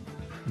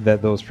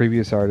that those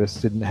previous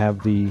artists didn't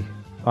have the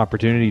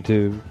opportunity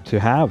to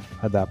have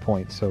at that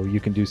point. So you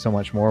can do so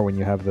much more when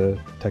you have the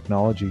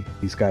technology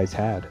these guys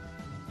had.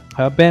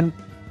 Ben,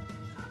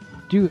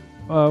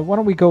 why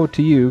don't we go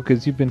to you,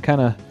 because you've been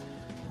kind of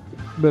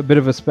a bit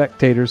of a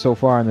spectator so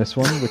far on this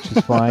one, which is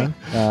fine.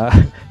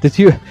 Did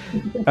you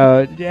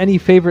any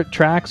favorite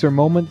tracks or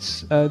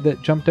moments that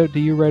jumped out to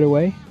you right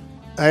away?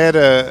 I had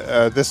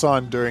this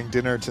on during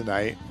dinner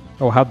tonight.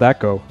 Oh, how'd that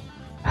go?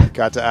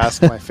 Got to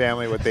ask my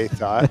family what they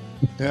thought.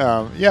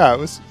 Yeah, it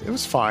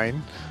was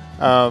fine.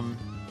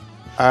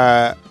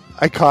 I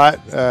caught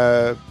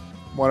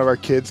one of our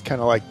kids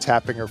kind of like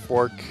tapping her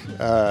fork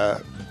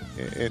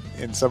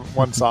in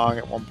one song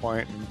at one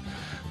point.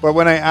 But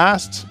when I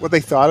asked what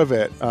they thought of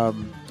it,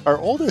 our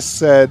oldest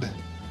said,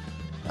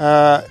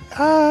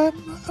 "I'm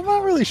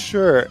not really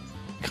sure.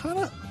 Kind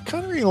of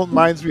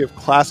reminds me of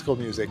classical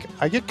music.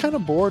 I get kind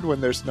of bored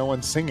when there's no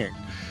one singing."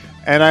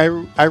 And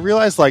I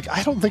realized,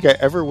 I don't think I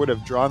ever would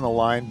have drawn the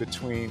line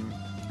between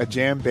a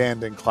jam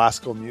band and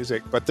classical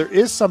music, but there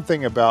is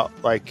something about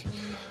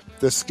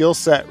the skill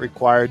set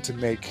required to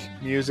make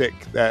music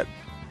that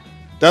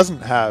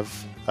doesn't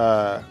have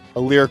a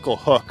lyrical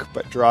hook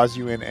but draws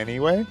you in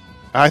anyway.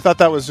 And I thought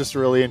that was just a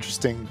really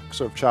interesting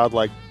sort of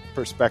childlike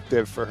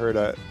perspective for her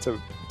to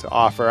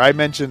offer. I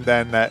mentioned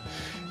then that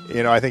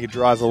I think it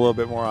draws a little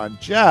bit more on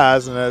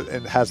jazz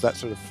and has that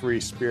sort of free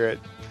spirit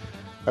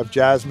of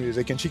jazz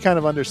music, and she kind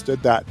of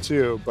understood that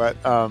too. But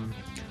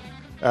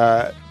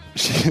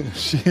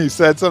she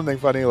said something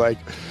funny like,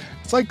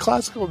 "It's like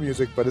classical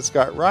music, but it's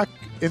got rock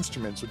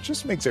instruments, which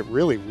just makes it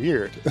really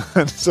weird."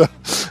 And so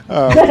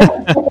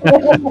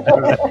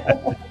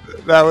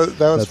that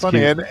was funny,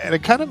 cute. And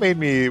it kind of made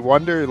me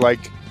wonder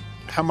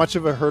how much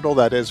of a hurdle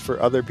that is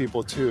for other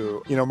people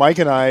too. Mike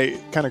and I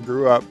kind of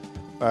grew up.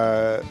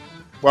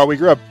 We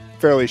grew up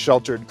fairly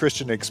sheltered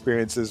Christian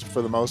experiences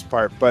for the most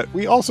part, but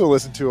we also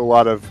listened to a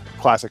lot of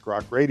classic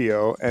rock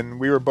radio, and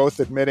we were both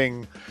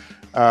admitting,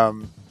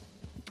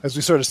 as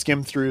we sort of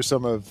skimmed through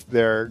some of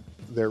their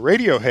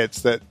radio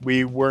hits, that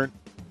we wouldn't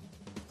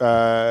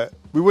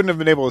have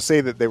been able to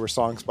say that they were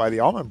songs by the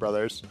Allman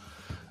Brothers.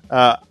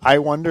 I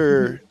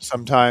wonder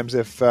sometimes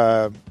if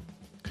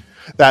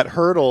that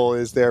hurdle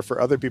is there for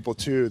other people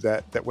too,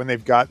 that when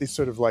they've got these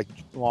sort of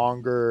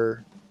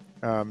longer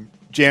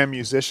jam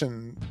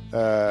musician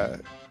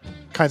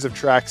kinds of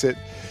tracks, it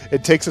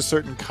takes a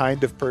certain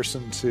kind of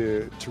person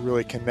to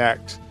really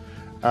connect.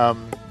 I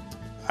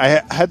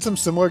had some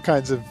similar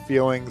kinds of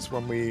feelings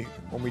when we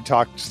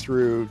talked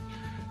through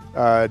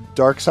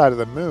Dark Side of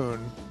the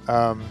Moon,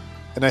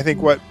 and I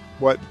think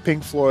what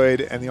Pink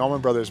Floyd and the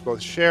Allman Brothers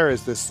both share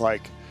is this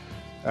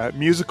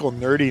musical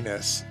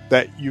nerdiness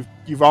that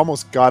you've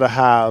almost got to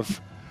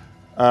have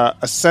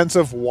a sense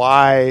of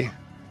why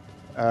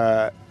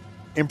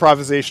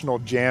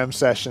improvisational jam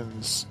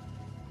sessions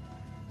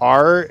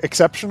are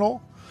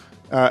exceptional,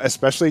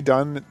 especially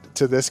done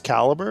to this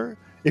caliber.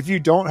 If you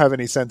don't have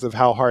any sense of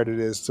how hard it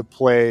is to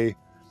play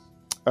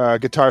a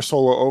guitar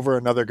solo over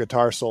another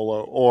guitar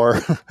solo,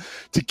 or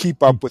to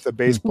keep up with a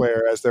bass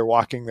player as they're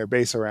walking their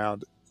bass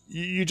around,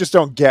 you just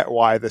don't get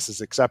why this is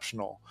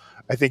exceptional.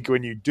 I think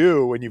when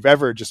you've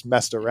ever just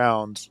messed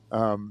around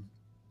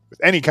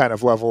with any kind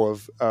of level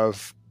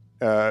of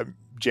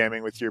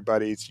jamming with your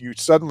buddies, you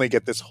suddenly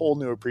get this whole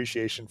new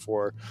appreciation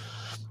for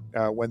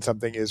when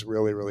something is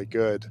really, really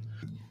good.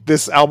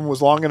 This album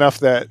was long enough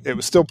that it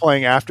was still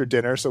playing after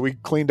dinner, so we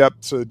cleaned up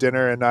to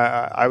dinner, and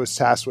I was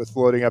tasked with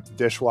loading up the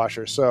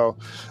dishwasher. So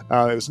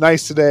it was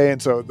nice today,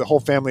 and so the whole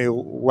family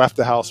left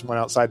the house and went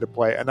outside to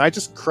play, and I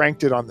just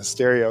cranked it on the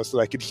stereo so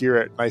that I could hear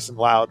it nice and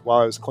loud while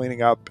I was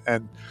cleaning up,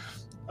 and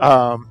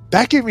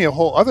that gave me a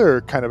whole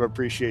other kind of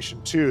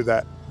appreciation too,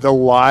 that the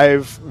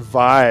live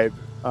vibe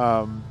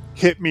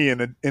hit me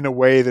in a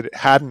way that it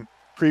hadn't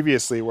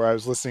previously, where I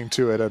was listening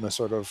to it on a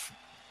sort of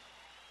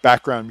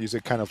background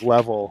music kind of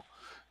level.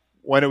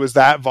 When it was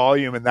that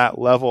volume and that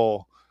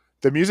level,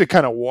 the music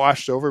kind of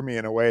washed over me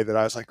in a way that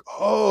I was like,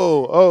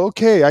 oh,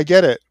 okay, I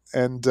get it.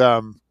 And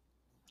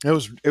it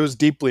was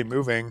deeply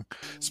moving.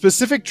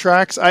 Specific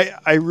tracks,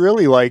 I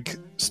really like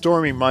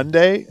Stormy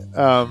Monday.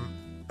 I'm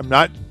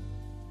not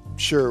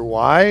sure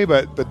why,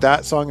 but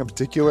that song in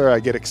particular, I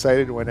get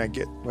excited when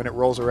it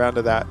rolls around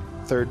to that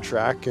third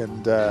track.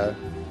 And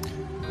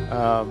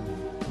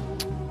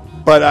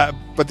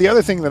but the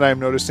other thing that I'm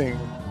noticing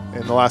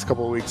in the last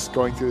couple of weeks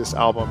going through this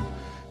album,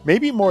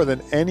 maybe more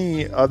than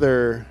any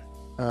other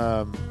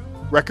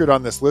record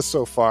on this list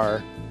so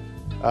far,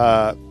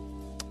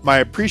 my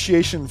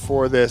appreciation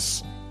for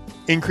this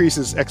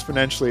increases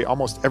exponentially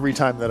almost every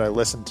time that I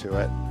listen to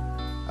it.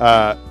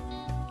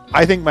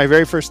 I think my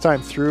very first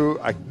time through,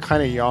 I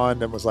kind of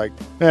yawned and was like,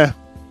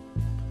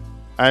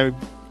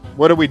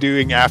 what are we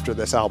doing after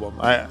this album?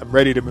 I'm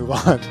ready to move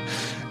on.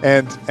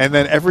 And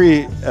then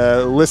every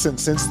listen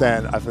since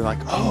then, I've been like,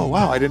 oh,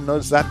 wow, I didn't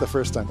notice that the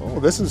first time. Oh,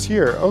 this is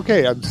here.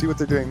 Okay, I see what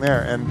they're doing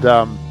there. And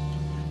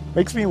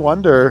makes me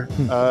wonder,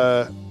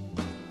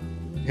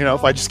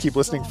 if I just keep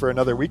listening for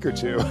another week or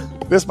two,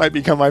 this might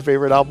become my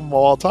favorite album of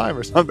all time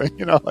or something.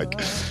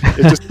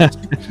 It just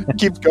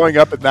keeps going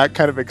up in that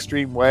kind of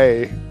extreme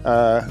way.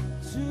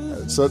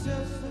 So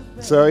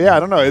yeah, I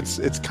don't know.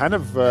 It's kind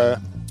of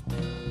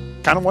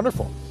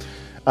wonderful.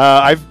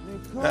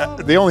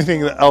 The only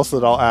thing else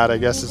that I'll add, I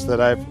guess, is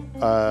that I've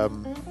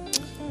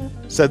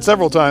said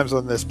several times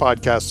on this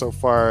podcast so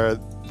far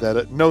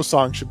that no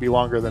song should be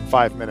longer than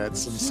 5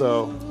 minutes, and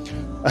so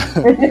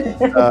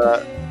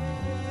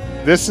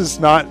this is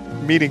not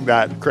meeting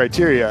that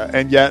criteria,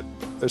 and yet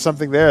there's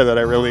something there that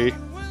I really,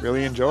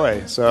 really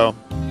enjoy. So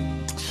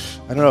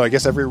I don't know. I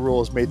guess every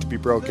rule is made to be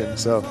broken.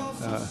 So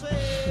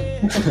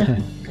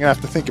I'm gonna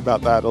have to think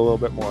about that a little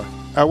bit more.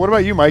 What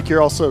about you, Mike?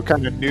 You're also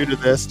kind of new to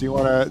this. Do you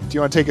want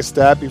to take a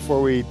stab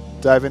before we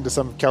dive into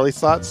some of Kelly's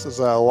thoughts as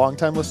a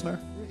longtime listener?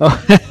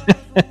 Oh,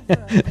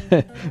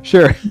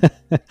 sure.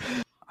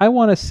 I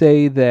want to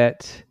say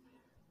that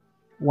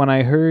when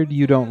I heard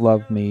 "You Don't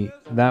Love Me,"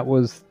 that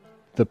was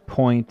the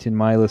point in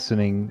my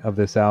listening of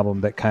this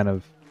album that kind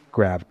of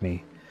grabbed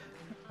me.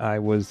 I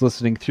was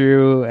listening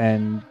through,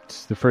 and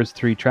the first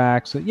 3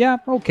 tracks, yeah,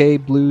 okay,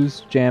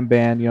 blues, jam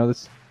band,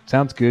 this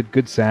sounds good,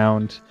 good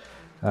sound,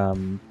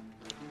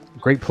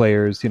 great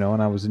players, and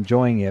I was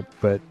enjoying it,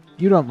 but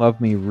 "You Don't Love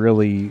Me"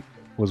 really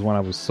was when I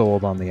was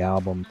sold on the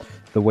album.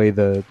 The way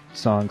the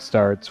song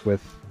starts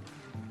with,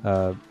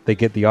 they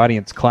get the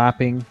audience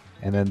clapping,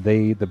 and then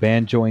the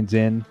band joins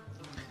in,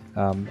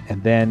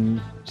 and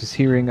then just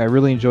hearing, I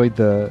really enjoyed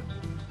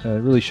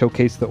really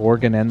showcased the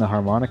organ and the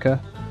harmonica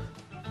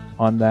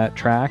on that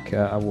track.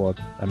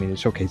 It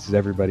showcases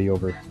everybody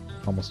over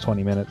almost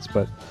 20 minutes,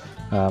 but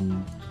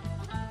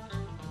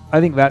I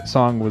think that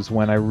song was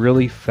when I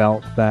really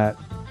felt that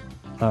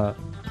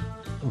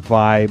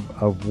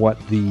vibe of what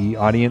the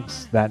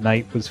audience that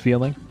night was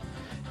feeling,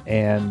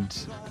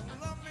 and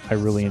I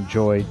really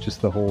enjoyed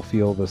just the whole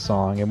feel of the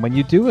song. And when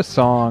you do a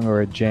song or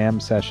a jam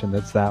session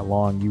that's that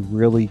long, you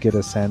really get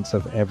a sense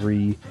of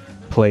every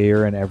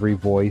player and every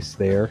voice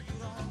there.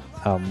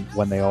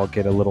 When they all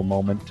get a little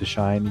moment to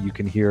shine, you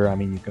can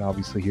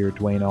obviously hear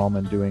Duane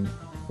Allman doing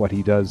what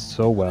he does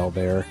so well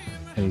there,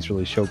 and he's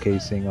really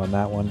showcasing on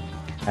that one,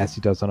 as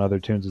he does on other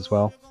tunes as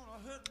well.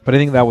 But I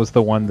think that was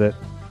the one that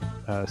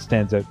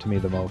stands out to me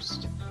the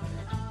most.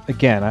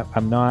 Again,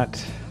 I'm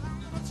not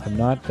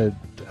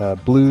a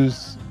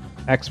blues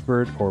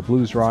expert or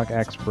blues rock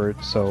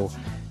expert, so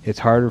it's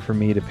harder for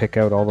me to pick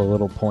out all the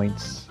little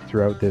points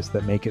throughout this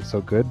that make it so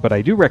good, but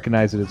I do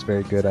recognize that it's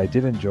very good. I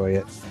did enjoy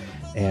it,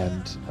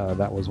 and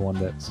that was one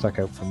that stuck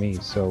out for me.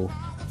 So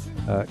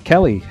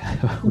Kelly,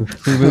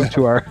 we move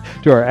to our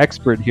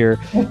expert here.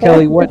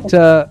 Kelly,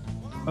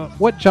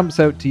 what jumps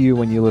out to you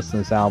when you listen to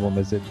this album?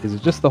 Is it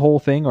just the whole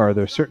thing, or are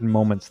there certain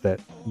moments that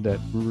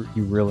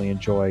you really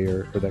enjoy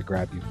or that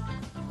grab you?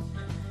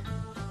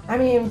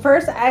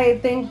 First, I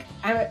think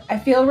I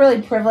feel really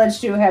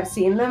privileged to have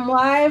seen them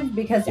live,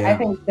 because I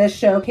think this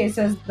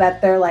showcases that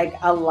they're like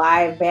a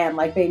live band,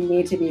 like they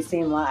need to be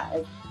seen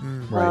live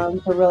to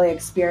really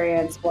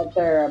experience what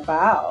they're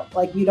about.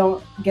 Like, you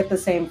don't get the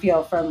same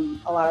feel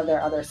from a lot of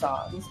their other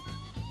songs.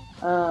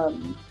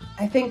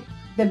 I think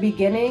the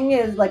beginning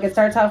is like, it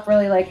starts off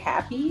really like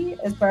happy,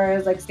 as far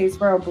as like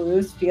Statesboro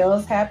Blues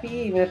feels happy,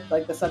 even if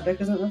like the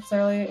subject isn't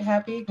necessarily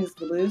happy because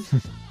the blues.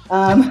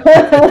 But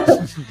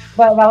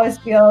it always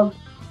feels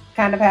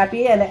kind of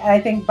happy, and I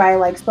think by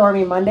like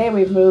Stormy Monday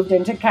we've moved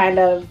into kind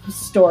of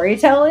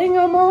storytelling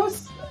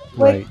almost,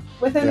 like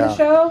within the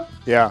show.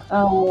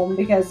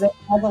 Because it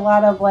has a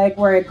lot of like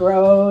where it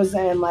grows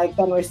and like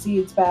then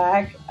recedes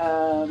back.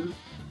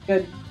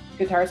 Good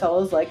guitar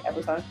solos like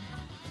every song.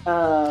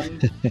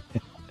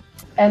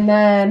 And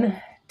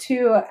then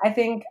 2, I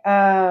think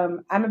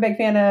I'm a big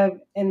fan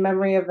of In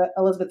Memory of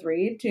Elizabeth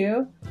Reed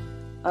too.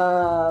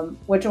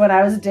 Which when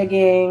I was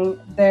digging,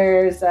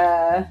 there's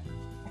I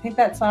think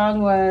that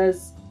song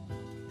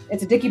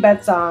it's a Dickie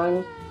Betts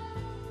song.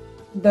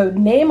 The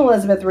name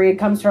Elizabeth Reed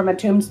comes from a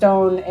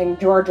tombstone in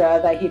Georgia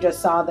that he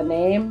just saw the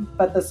name,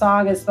 but the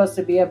song is supposed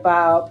to be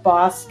about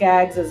Boss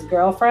Skaggs'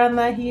 girlfriend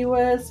that he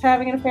was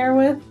having an affair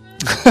with.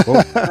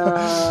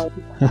 Wow.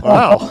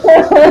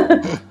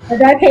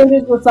 That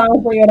changes the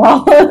song for you at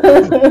all.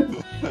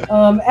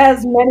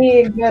 As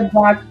many good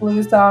rock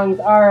blues songs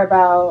are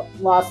about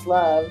lost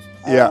love.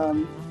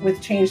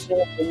 With changed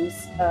names,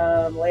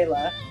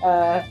 Layla.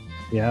 But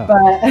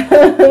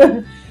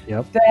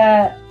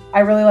that I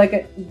really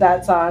like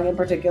that song in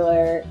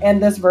particular,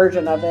 and this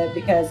version of it,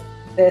 because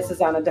this is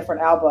on a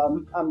different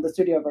album, the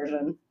studio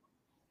version.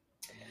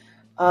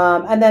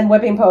 And then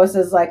Whipping Post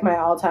is like my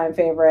all-time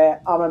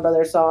favorite Allman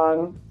Brothers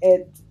song.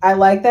 I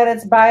like that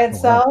it's by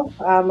itself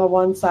on the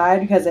one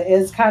side because it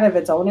is kind of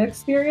its own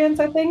experience,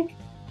 I think.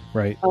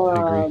 Right.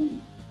 I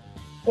agree.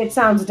 It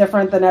sounds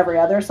different than every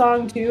other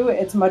song too.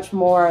 It's much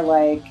more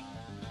like,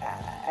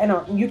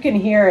 you can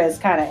hear his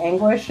kind of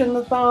anguish in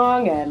the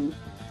song, and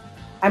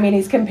I mean,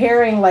 he's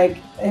comparing like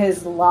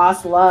his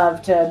lost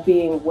love to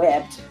being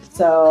whipped.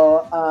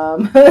 So,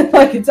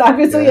 like, it's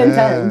obviously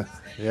intense.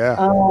 Yeah.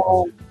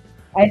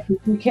 I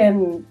think you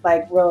can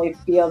like really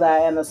feel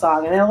that in the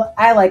song, and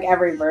I like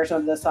every version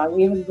of this song.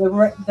 Even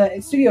the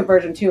studio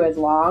version too is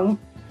long,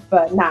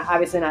 but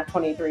obviously not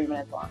 23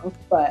 minutes long.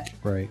 But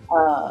right.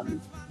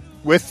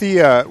 With the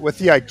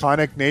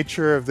iconic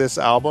nature of this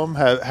album,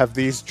 have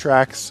these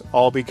tracks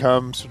all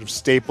become sort of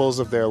staples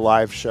of their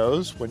live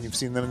shows? When you've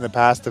seen them in the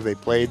past, have they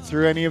played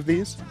through any of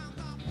these?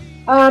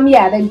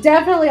 Yeah, they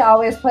definitely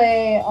always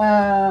play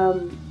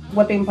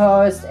Whipping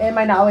Post. It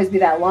might not always be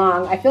that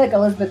long. I feel like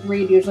Elizabeth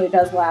Reed usually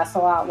does last a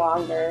lot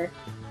longer.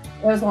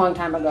 It was a long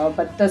time ago,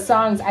 but the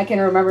songs, I can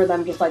remember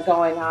them just like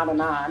going on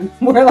and on.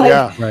 We're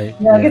like,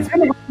 it's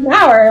been an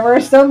hour and we're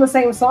still in the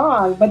same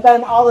song, but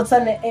then all of a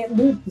sudden it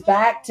loops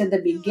back to the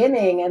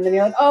beginning, and then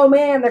you're like, oh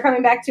man, they're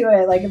coming back to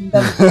it. Like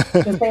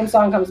the same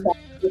song comes back.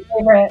 Your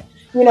favorite,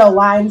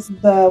 lines,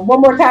 the one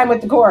more time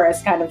with the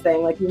chorus kind of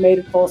thing. Like you made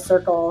it full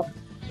circle.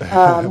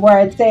 Where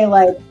I'd say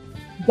like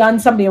done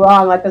somebody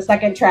wrong, like the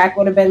second track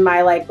would have been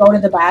my like go to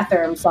the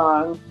bathroom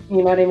song, you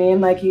know what I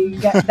mean? Like you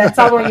get that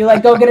song where you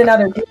like go get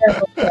another beer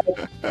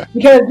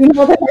because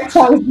the next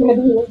song is going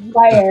to be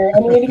lighter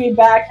and you need to be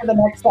back to the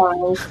next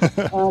song,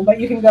 but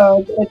you can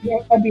go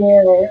get a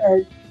beer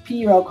or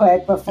pee real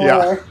quick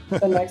before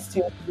the next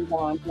two is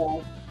on.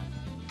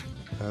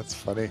 That's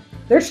funny.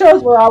 Their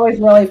shows were always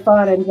really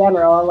fun in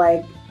general.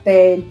 Like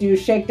they do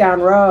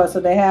Shakedown Row, so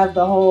they have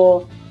the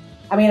whole,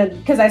 I mean,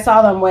 because I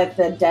saw them with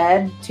the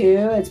Dead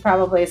too. It's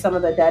probably some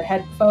of the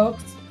Deadhead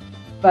folks,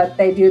 but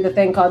they do the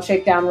thing called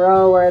Shakedown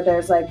Row where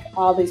there's like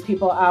all these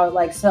people out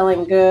like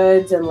selling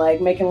goods and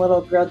like making little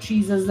grilled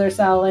cheeses they're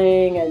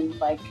selling and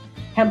like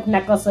hemp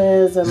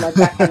necklaces and like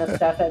that kind of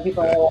stuff that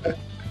people are like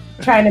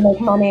trying to make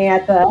money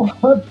at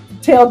the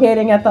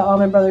tailgating at the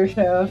Allman Brothers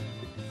show.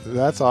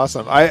 That's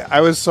awesome.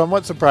 I was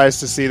somewhat surprised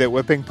to see that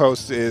Whipping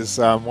Post is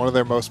one of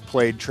their most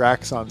played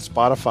tracks on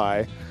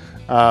Spotify.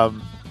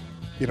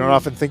 You don't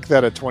often think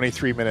that a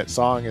 23-minute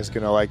song is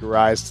going to like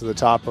rise to the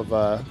top of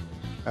a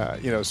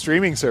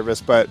streaming service,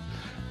 but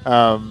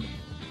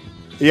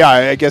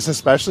I guess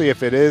especially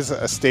if it is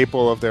a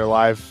staple of their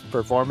live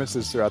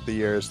performances throughout the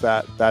years,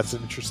 that's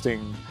an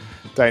interesting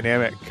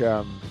dynamic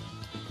to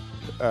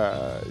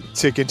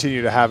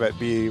continue to have it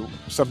be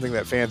something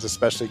that fans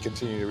especially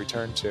continue to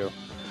return to.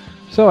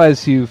 So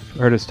as you've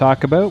heard us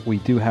talk about, we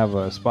do have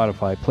a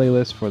Spotify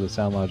playlist for the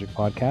Sound Logic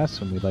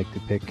podcast, and we'd like to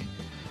pick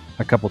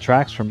a couple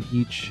tracks from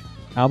each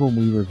album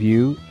we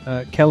review.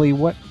 Kelly,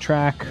 what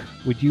track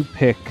would you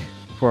pick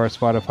for our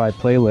Spotify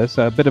playlist?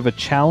 A bit of a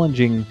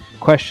challenging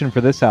question for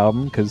this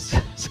album because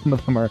some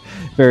of them are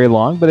very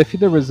long, but if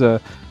there was a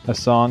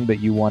song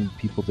that you wanted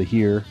people to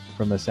hear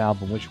from this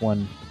album, which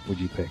one would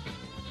you pick?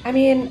 I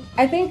mean,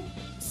 I think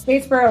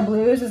Statesboro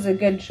Blues is a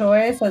good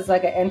choice as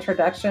like an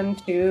introduction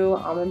to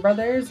Allman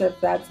Brothers, if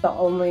that's the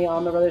only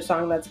Allman Brothers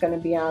song that's going to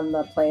be on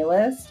the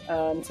playlist.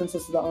 Since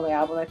this is the only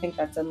album, I think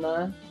that's in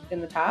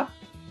the top.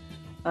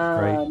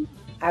 Right.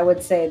 I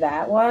would say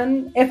that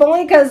one, if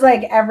only because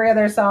like every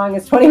other song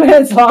is 20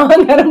 minutes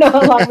long. I don't know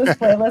how long this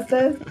playlist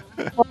is.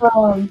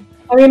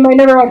 I mean, my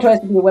number one choice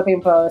would be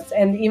Whipping Post,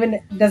 and even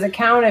does it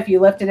count if you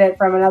lifted it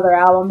from another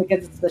album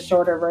because it's the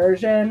shorter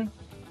version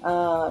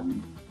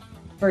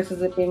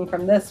versus it being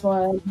from this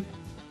one?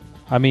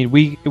 I mean,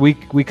 we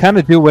kind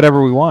of do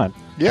whatever we want.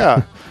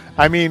 Yeah,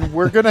 I mean,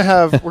 we're gonna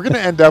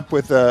end up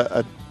with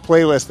a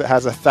playlist that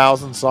has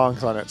 1,000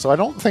 songs on it, so I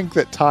don't think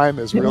that time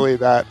is really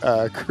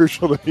that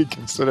crucial to be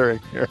considering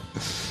here.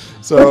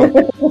 So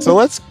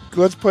let's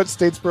put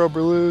Statesboro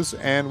Blues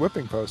and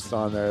Whipping Post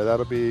on there.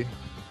 That'll be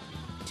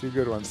two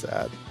good ones to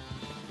add.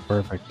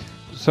 Perfect.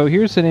 So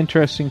here's an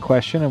interesting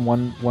question, and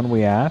one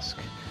we ask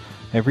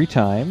every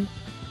time,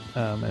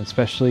 and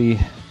especially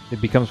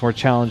it becomes more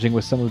challenging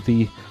with some of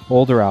the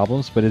older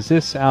albums, but is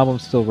this album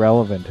still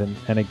relevant?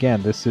 And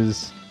again, this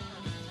is,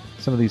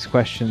 some of these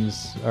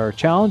questions are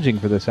challenging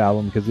for this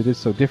album because it is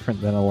so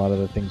different than a lot of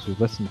the things we've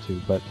listened to.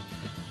 But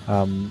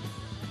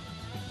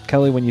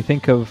Kelly, when you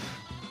think of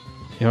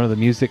the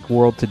music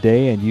world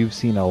today, and you've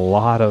seen a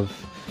lot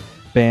of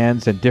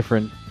bands and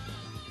different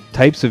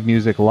types of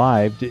music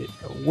live,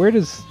 where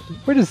does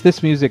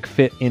this music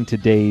fit in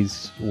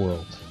today's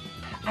world?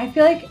 I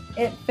feel like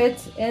it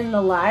fits in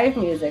the live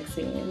music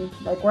scene.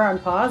 Like, we're on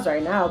pause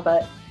right now,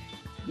 but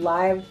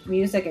live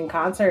music and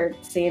concert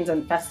scenes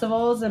and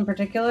festivals in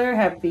particular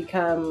have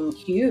become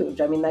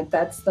huge. I mean, like,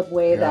 that's the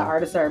way that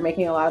artists are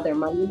making a lot of their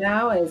money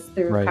now, is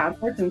through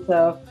concerts. And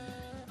so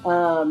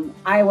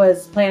I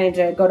was planning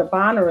to go to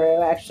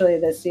Bonnaroo actually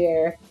this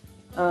year.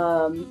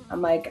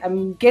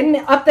 I'm getting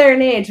up there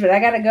in age, but I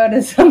got to go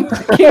to some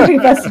camping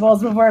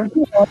festivals before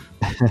people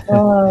get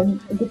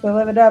to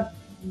live it up.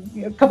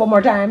 a couple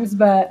more times,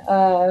 but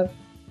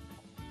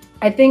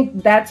I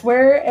think that's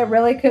where it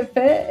really could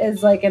fit,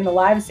 is like in the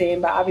live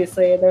scene. But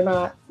obviously they're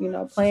not,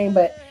 playing.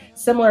 But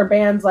similar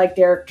bands like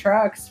Derek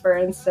Trucks, for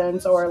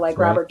instance, or like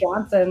Robert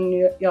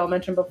Johnson, y'all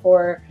mentioned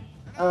before,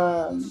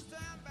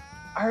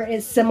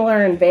 is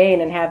similar in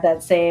vein and have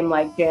that same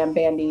like jam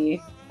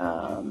bandy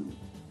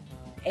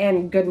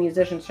and good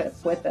musicianship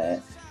with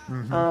it.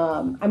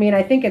 I mean,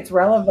 I think it's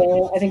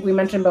relevant. I think we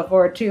mentioned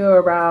before too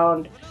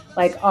around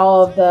like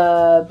all of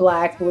the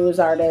Black blues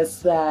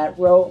artists that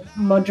wrote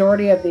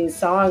majority of these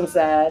songs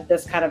that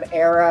this kind of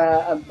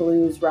era of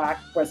blues rock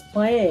was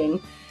playing,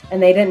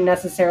 and they didn't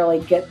necessarily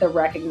get the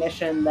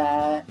recognition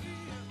that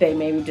they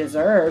maybe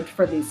deserved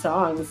for these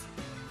songs.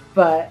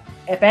 But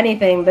if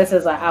anything, this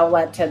is an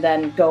outlet to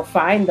then go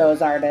find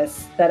those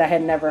artists that I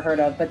had never heard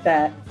of, but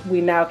that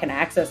we now can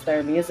access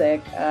their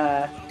music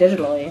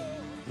digitally.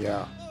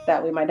 Yeah.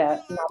 That we might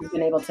have not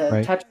been able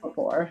to touch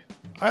before.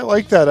 I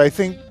like that. I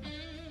think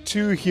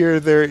too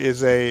here there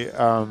is a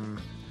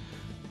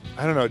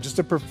I don't know, just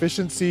a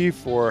proficiency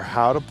for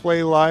how to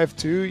play live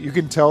too. You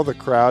can tell the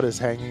crowd is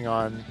hanging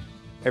on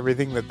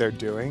everything that they're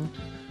doing,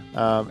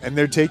 and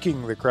they're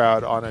taking the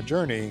crowd on a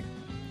journey.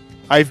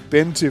 I've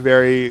been to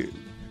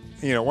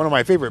one of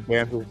my favorite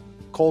bands is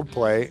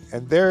Coldplay,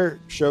 and their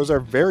shows are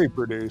very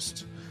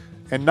produced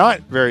and not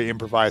very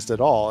improvised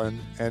at all.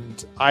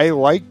 And I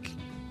like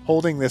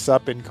holding this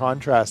up in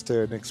contrast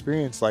to an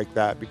experience like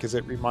that, because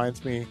it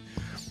reminds me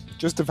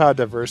just of how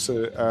diverse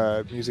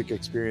a music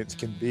experience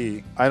can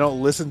be. I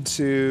don't listen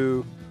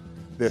to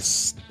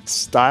this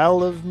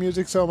style of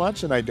music so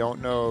much, and I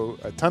don't know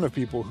a ton of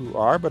people who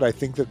are, but I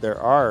think that there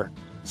are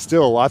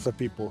still lots of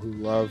people who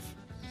love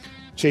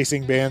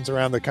chasing bands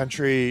around the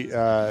country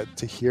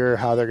to hear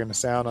how they're going to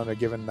sound on a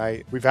given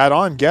night. We've had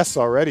on guests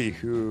already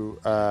who,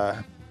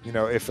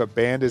 if a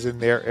band is in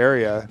their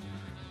area,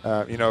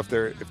 if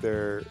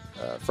they're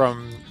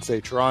from,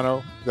 say,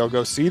 Toronto, they'll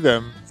go see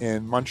them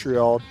in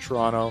Montreal,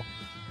 Toronto,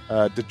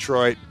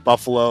 Detroit,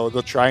 Buffalo.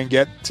 They'll try and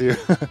get to,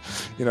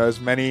 as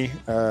many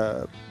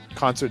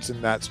concerts in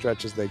that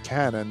stretch as they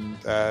can, and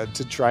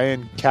to try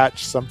and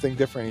catch something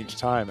different each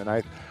time. And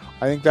I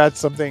think that's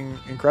something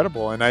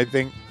incredible. And I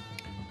think,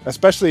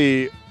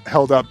 especially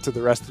held up to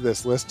the rest of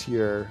this list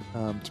here,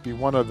 to be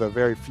one of the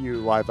very few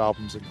live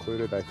albums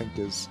included, I think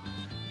is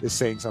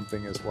saying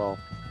something as well.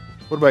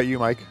 What about you,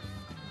 Mike?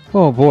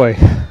 Oh boy,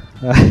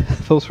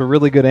 those were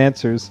really good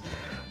answers.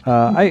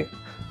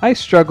 I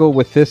struggle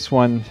with this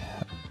one.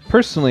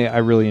 Personally, I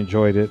really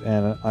enjoyed it,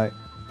 and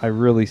I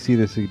really see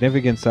the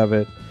significance of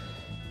it.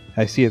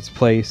 I see its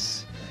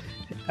place.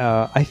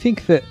 I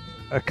think that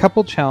a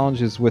couple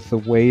challenges with the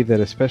way that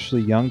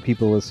especially young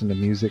people listen to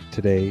music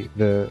today,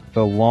 the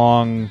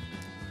long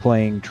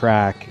playing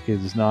track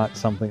is not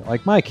something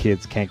like my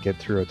kids can't get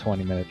through a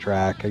 20-minute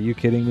track. Are you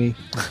kidding me?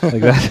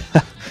 Like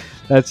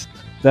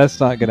that's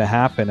not going to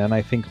happen. And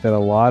I think that a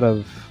lot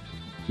of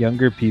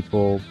younger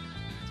people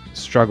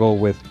struggle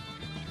with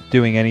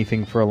doing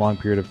anything for a long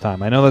period of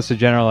time. I know that's a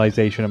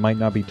generalization. It might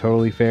not be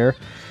totally fair,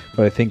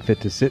 but I think that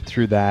to sit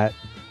through that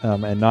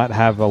and not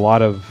have a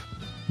lot of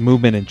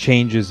movement and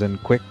changes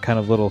and quick kind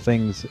of little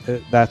things,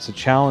 that's a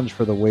challenge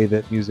for the way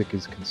that music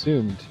is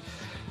consumed.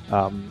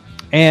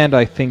 And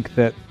I think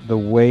that the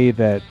way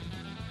that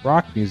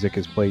rock music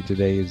is played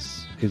today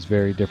is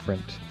very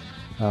different.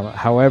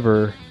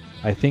 However,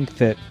 I think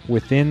that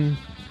within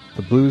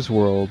the blues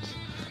world,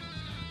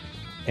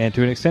 and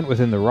to an extent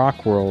within the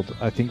rock world,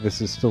 I think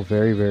this is still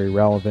very, very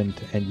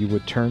relevant, and you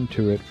would turn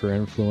to it for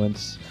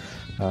influence.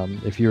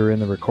 If you're in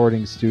the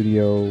recording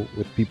studio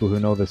with people who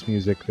know this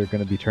music, they're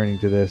going to be turning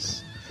to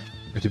this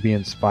to be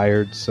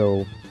inspired.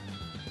 So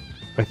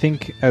I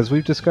think, as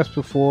we've discussed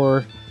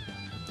before,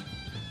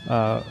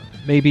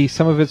 maybe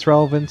some of its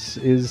relevance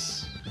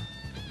is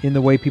in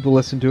the way people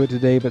listen to it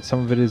today, but some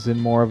of it is in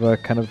more of a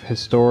kind of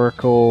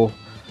historical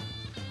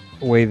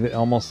way, that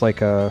almost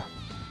like a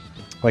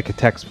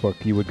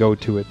textbook. You would go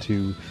to it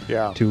to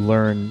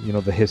learn,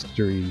 the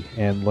history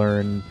and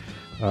learn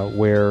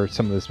where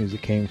some of this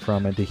music came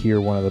from, and to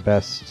hear one of the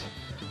best,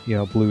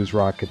 blues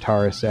rock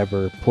guitarists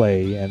ever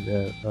play, and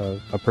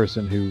a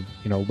person who,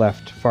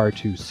 left far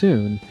too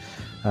soon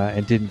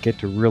and didn't get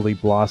to really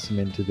blossom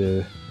into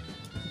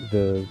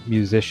the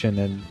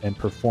musician and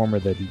performer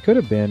that he could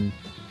have been,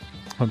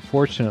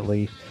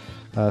 unfortunately.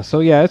 So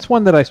yeah, it's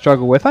one that I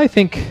struggle with. I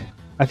think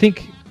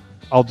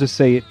I'll just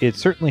say it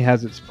certainly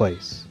has its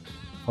place.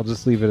 I'll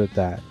just leave it at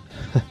that.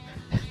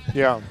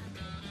 Yeah.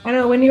 I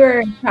know when you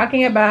were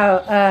talking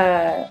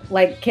about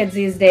like kids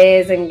these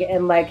days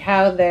and like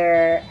how do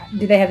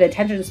they have the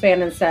attention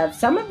span and stuff.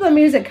 Some of the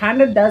music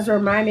kind of does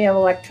remind me of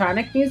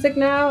electronic music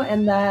now,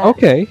 and that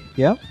okay,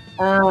 yeah.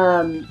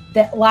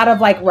 That a lot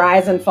of like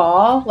rise and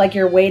fall, like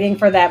you're waiting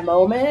for that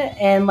moment,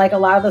 and like a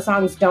lot of the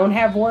songs don't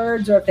have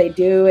words, or if they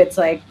do, it's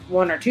like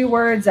one or two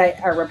words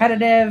that are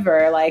repetitive,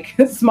 or like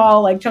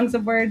small like chunks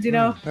of words,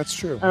 That's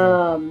true.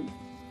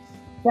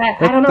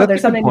 But I don't know.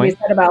 There's something to be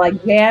said about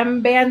like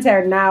jam bands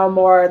are now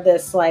more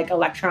this like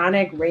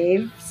electronic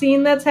rave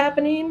scene that's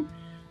happening.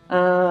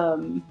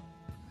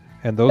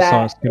 And those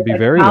songs can be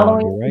very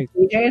long, you're right.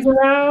 DJs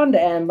around,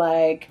 and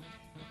like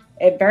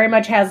it very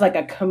much has like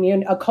a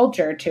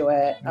culture to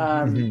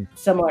it,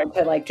 similar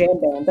to like jam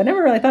bands. I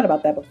never really thought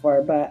about that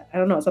before, but I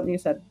don't know, something you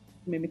said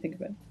made me think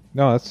of it.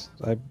 No,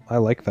 I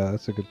like that.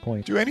 That's a good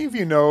point. Do any of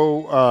you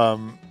know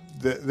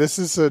this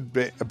is a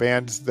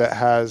band that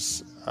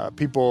has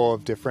people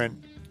of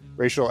different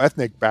racial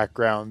ethnic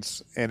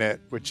backgrounds in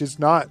it, which is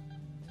not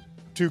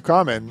too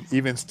common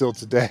even still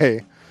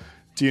today.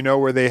 Do you know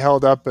where they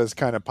held up as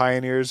kind of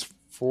pioneers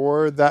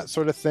for that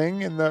sort of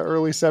thing in the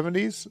early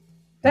 70s?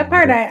 That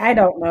part I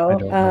don't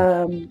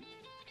know.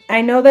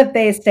 I know that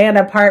they stand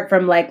apart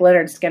from like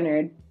Leonard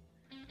Skinner.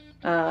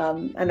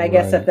 And I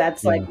guess if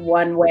that's like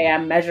one way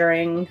I'm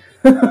measuring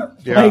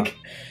like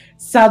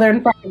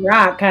Southern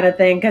rock kind of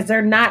thing, because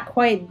they're not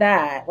quite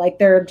that. Like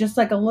they're just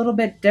like a little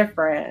bit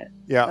different.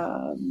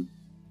 Yeah.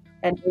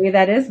 And maybe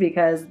that is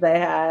because they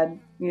had,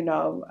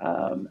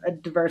 a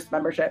diverse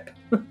membership.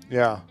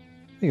 Yeah.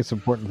 I think it's an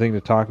important thing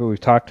to talk about. We've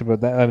talked about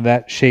that. I mean,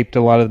 that shaped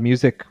a lot of the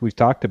music we've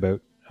talked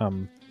about,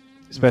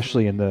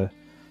 especially in the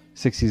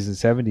 60s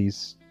and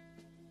 70s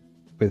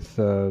with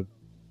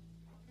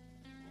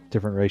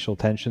different racial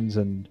tensions,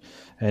 and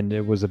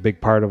it was a big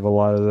part of a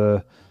lot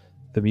of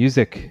the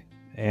music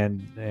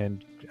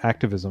and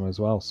activism as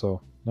well.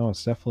 So no,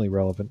 it's definitely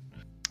relevant.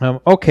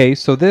 Okay,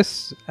 so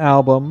this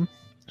album,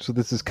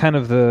 this is kind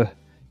of the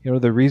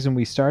reason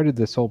we started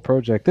this whole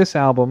project. This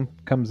album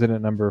comes in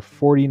at number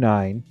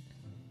 49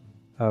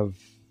 of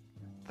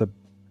the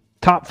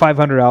top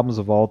 500 albums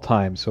of all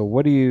time. So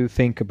what do you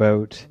think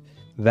about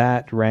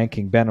that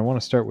ranking? Ben, I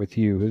want to start with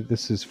you.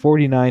 This is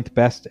 49th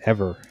best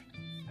ever.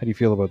 How do you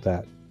feel about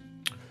that?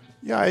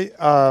 Yeah,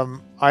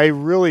 I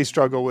really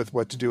struggle with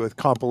what to do with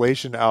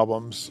compilation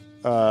albums.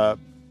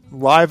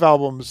 Live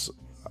albums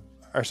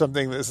are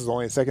something, this is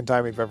only the second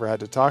time we've ever had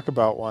to talk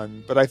about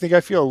one, but I think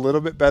I feel a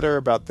little bit better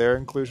about their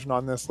inclusion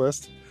on this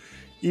list,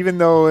 even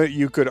though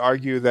you could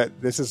argue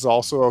that this is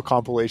also a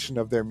compilation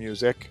of their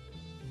music.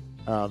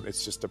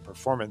 It's just a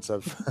performance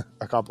of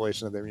a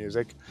compilation of their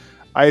music.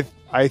 I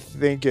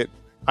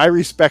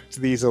respect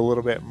these a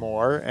little bit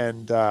more,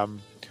 and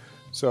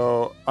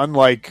so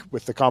unlike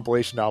with the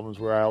compilation albums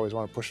where I always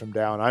want to push them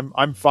down,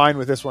 I'm fine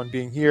with this one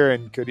being here,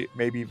 and could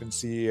maybe even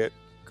see it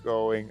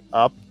going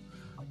up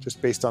just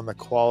based on the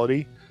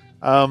quality.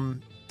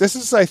 This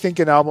is, I think,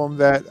 an album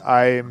that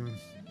I'm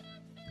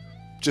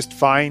just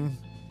fine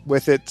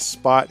with its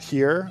spot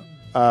here.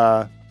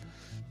 I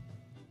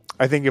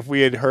think if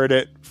we had heard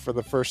it for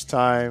the first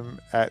time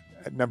at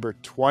number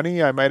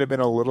 20, I might have been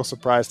a little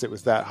surprised it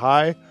was that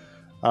high.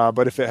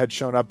 But if it had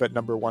shown up at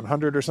number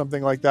 100 or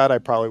something like that, I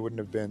probably wouldn't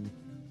have been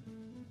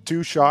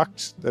too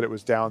shocked that it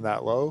was down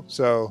that low.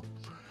 So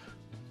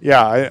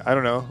yeah, I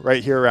don't know,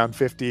 right here around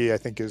 50 I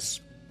think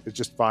is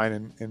just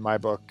fine in my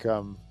book.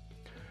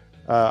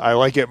 I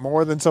like it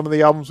more than some of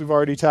the albums we've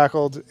already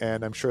tackled,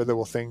 and I'm sure there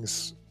will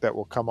things that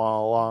will come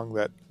all along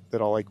that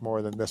I'll like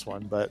more than this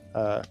one, but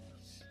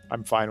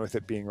I'm fine with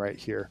it being right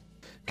here.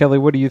 Kelly,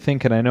 what do you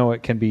think? And I know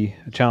it can be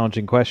a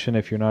challenging question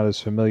if you're not as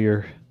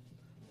familiar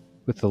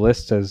with the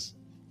list as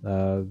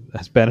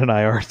Ben and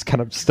I are. It's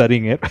kind of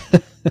studying it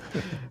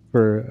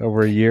for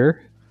over a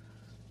year.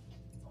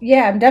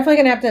 Yeah, I'm definitely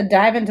going to have to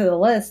dive into the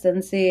list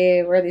and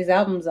see where these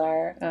albums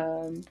are,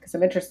 because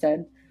I'm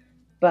interested.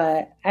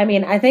 But, I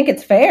mean, I think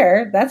it's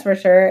fair, that's for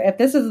sure. If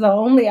this is the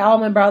only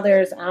Allman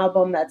Brothers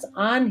album that's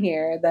on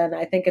here, then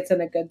I think it's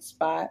in a good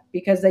spot,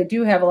 because they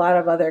do have a lot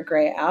of other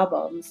great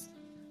albums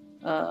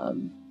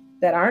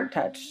that aren't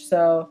touched.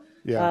 So,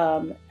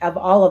 of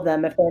all of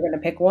them, if they're going to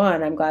pick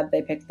one, I'm glad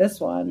they picked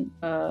this one.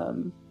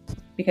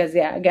 Because,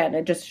 yeah, again,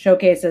 it just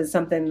showcases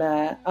something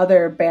that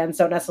other bands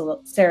don't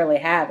necessarily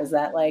have, is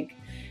that, like,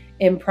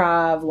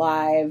 improv,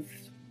 live,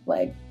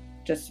 like,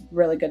 just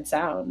really good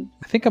sound.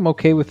 I think I'm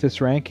okay with this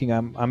ranking.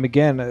 I'm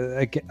again,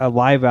 a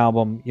live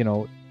album,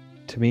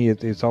 to me,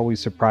 it's always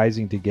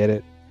surprising to get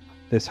it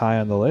this high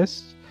on the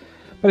list.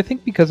 But I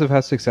think because of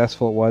how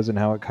successful it was and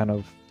how it kind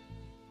of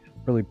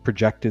really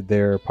projected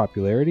their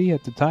popularity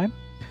at the time,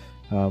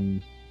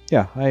 I'm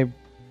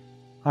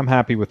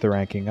happy with the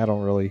ranking. I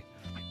don't really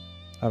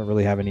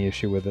have any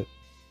issue with it.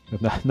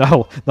 Not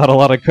a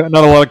lot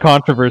of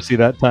controversy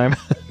that time.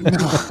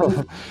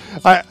 No.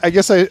 I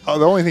guess the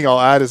only thing I'll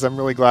add is I'm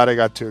really glad I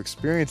got to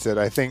experience it.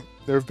 I think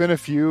there have been a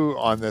few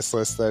on this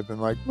list that I've been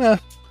like,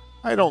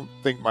 I don't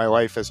think my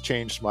life has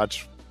changed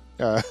much,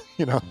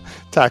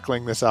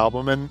 tackling this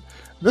album. And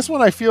this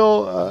one I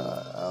feel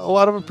a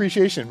lot of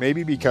appreciation,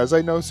 maybe because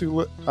I know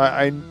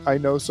I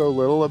know so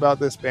little about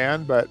this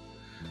band, but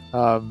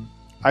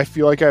I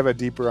feel like I have a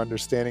deeper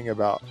understanding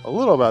about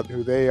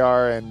who they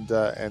are and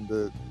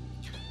the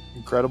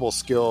incredible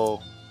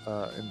skill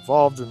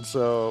involved, and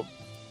so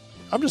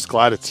I'm just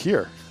glad it's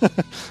here.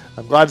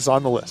 I'm glad it's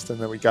on the list and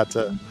that we got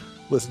to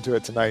listen to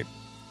it tonight.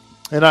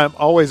 And I'm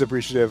always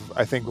appreciative,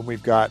 I think, when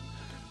we've got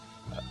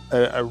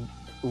a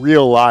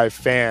real live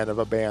fan of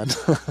a band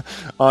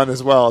on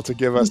as well, to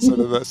give us sort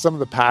of some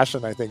of the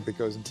passion, I think, that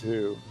goes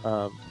into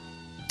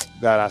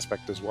that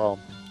aspect as well.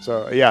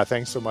 So yeah,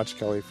 thanks so much,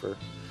 Kelly, for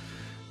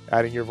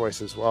adding your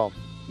voice as well.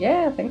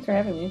 Yeah, thanks for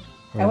having me.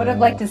 I would have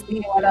liked to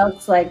see what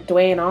else like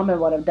Dwayne Allman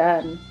would have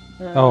done.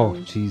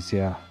 Geez,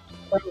 yeah.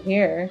 From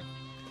here.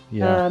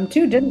 Yeah.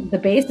 The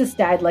bassist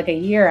died like a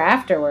year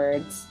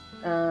afterwards.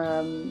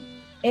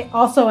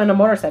 Also in a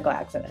motorcycle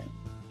accident.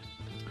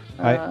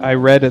 I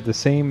read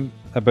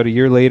about a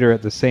year later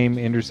at the same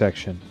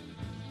intersection.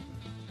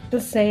 The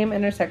same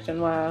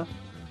intersection. Wow.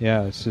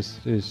 Yeah,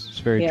 it's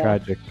very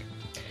tragic.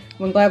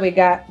 I'm glad we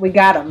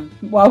got him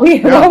while we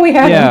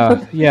had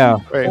him. Yeah.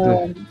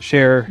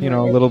 Share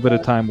a little bit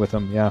of time with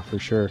him. Yeah, for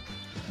sure.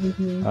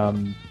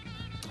 Mm-hmm.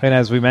 And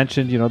as we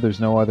mentioned, there's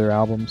no other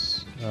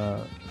albums.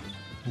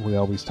 We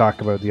always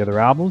talk about the other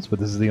albums, but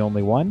this is the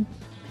only one.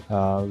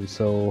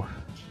 So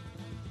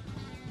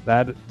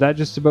that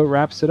just about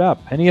wraps it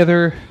up. Any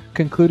other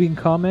concluding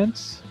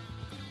comments?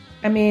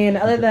 I mean,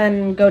 other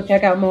than go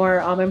check out more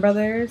Allman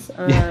Brothers.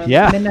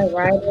 Yeah. Midnight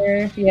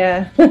Rider.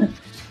 Yeah.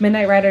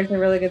 Midnight Rider is a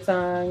really good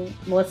song.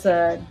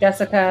 Melissa,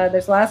 Jessica.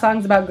 There's a lot of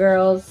songs about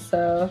girls,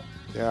 so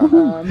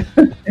yeah.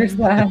 There's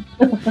that.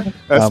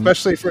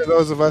 Especially for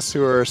those of us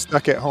who are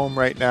stuck at home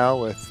right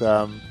now with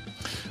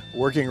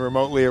working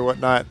remotely or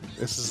whatnot,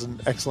 this is an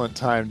excellent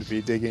time to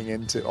be digging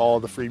into all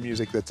the free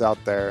music that's out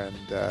there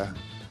and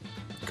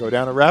go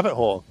down a rabbit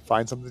hole,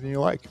 find something you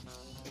like.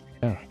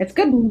 Yeah. It's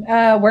good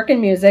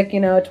working music, a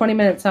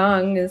 20-minute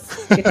song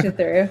gets you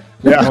through.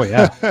 Yeah. Oh,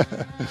 yeah.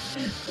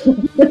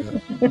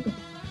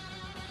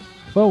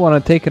 Well, I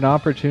want to take an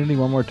opportunity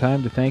one more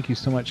time to thank you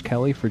so much,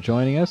 Kelli, for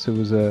joining us. It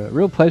was a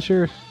real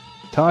pleasure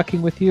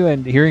talking with you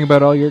and hearing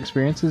about all your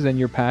experiences and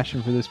your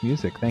passion for this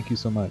music. Thank you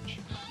so much.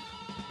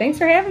 Thanks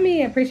for having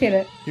me. I appreciate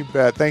it. You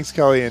bet. Thanks,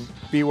 Kelli, and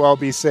be well,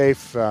 be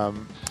safe.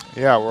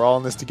 Yeah, we're all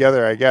in this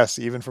together, I guess,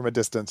 even from a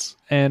distance.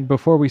 And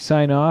before we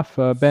sign off,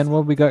 Ben, what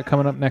have we got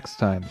coming up next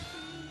time?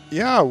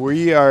 Yeah,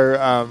 we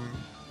are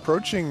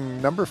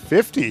approaching number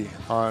 50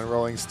 on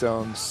Rolling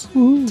Stone's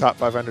Top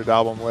 500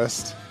 album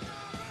list.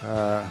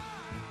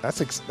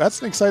 That's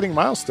an exciting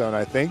milestone,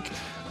 I think.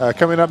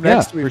 Coming up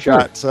next, we've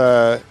got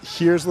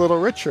Here's Little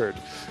Richard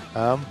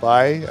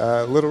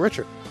by Little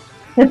Richard.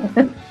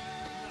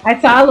 I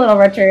saw Little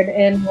Richard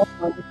in...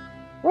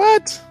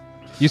 What?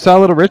 You saw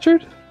Little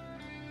Richard?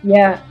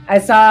 Yeah, I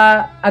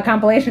saw a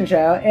compilation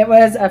show. It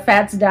was a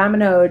Fats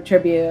Domino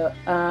tribute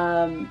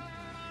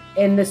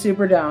in the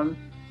Superdome.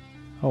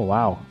 Oh,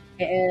 wow.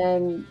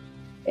 And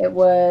it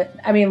was,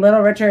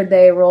 Little Richard,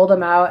 they rolled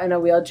him out in a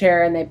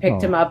wheelchair and they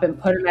picked him up and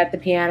put him at the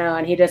piano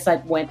and he just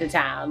went to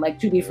town. Like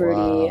Tutti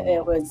Frutti,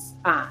 It was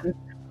on.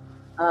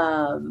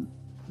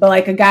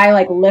 But a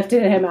guy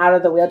lifted him out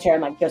of the wheelchair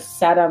and just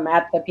set him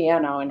at the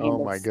piano and he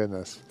my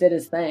goodness, did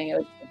his thing. It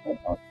was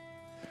cool.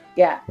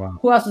 Yeah. Wow.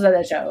 Who else was at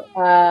that show?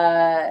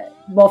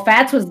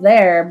 Fats was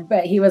there,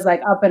 but he was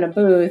up in a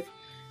booth.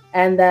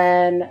 And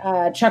then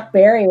Chuck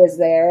Berry was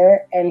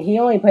there, and he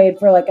only played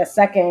for a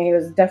second. He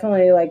was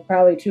definitely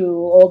probably too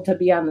old to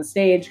be on the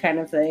stage, kind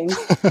of thing.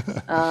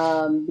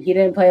 He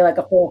didn't play a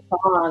full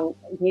song.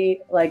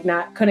 He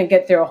couldn't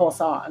get through a whole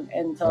song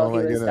until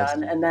he was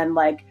done. And then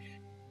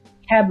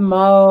Keb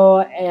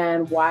Mo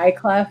and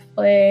Wyclef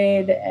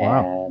played,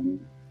 and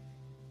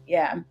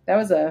yeah,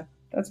 that's a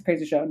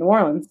crazy show. New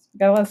Orleans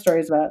got a lot of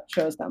stories about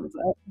shows down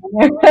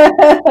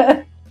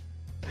the.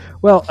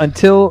 Well,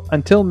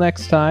 until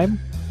next time,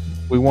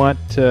 we want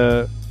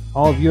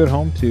all of you at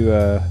home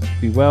to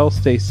be well,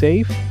 stay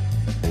safe,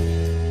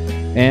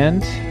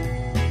 and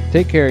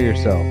take care of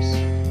yourselves.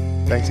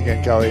 Thanks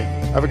again, Kelli.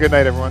 Have a good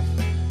night, everyone.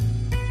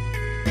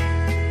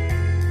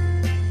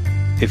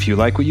 If you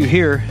like what you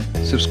hear,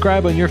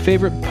 subscribe on your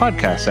favorite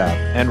podcast app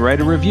and write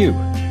a review.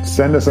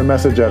 Send us a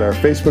message at our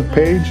Facebook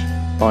page,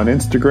 on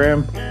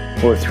Instagram,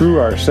 or through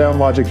our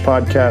SoundLogic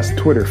Podcast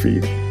Twitter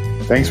feed.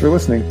 Thanks for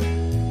listening.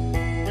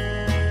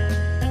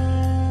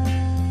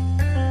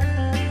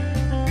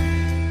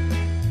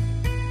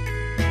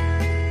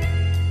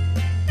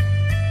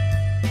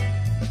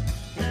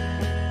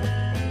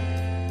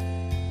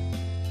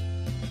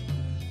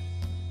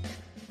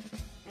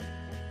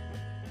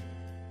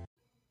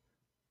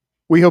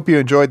 We hope you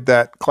enjoyed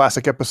that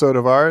classic episode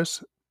of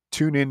ours.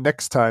 Tune in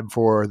next time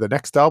for the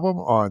next album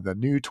on the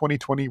new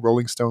 2020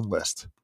 Rolling Stone list.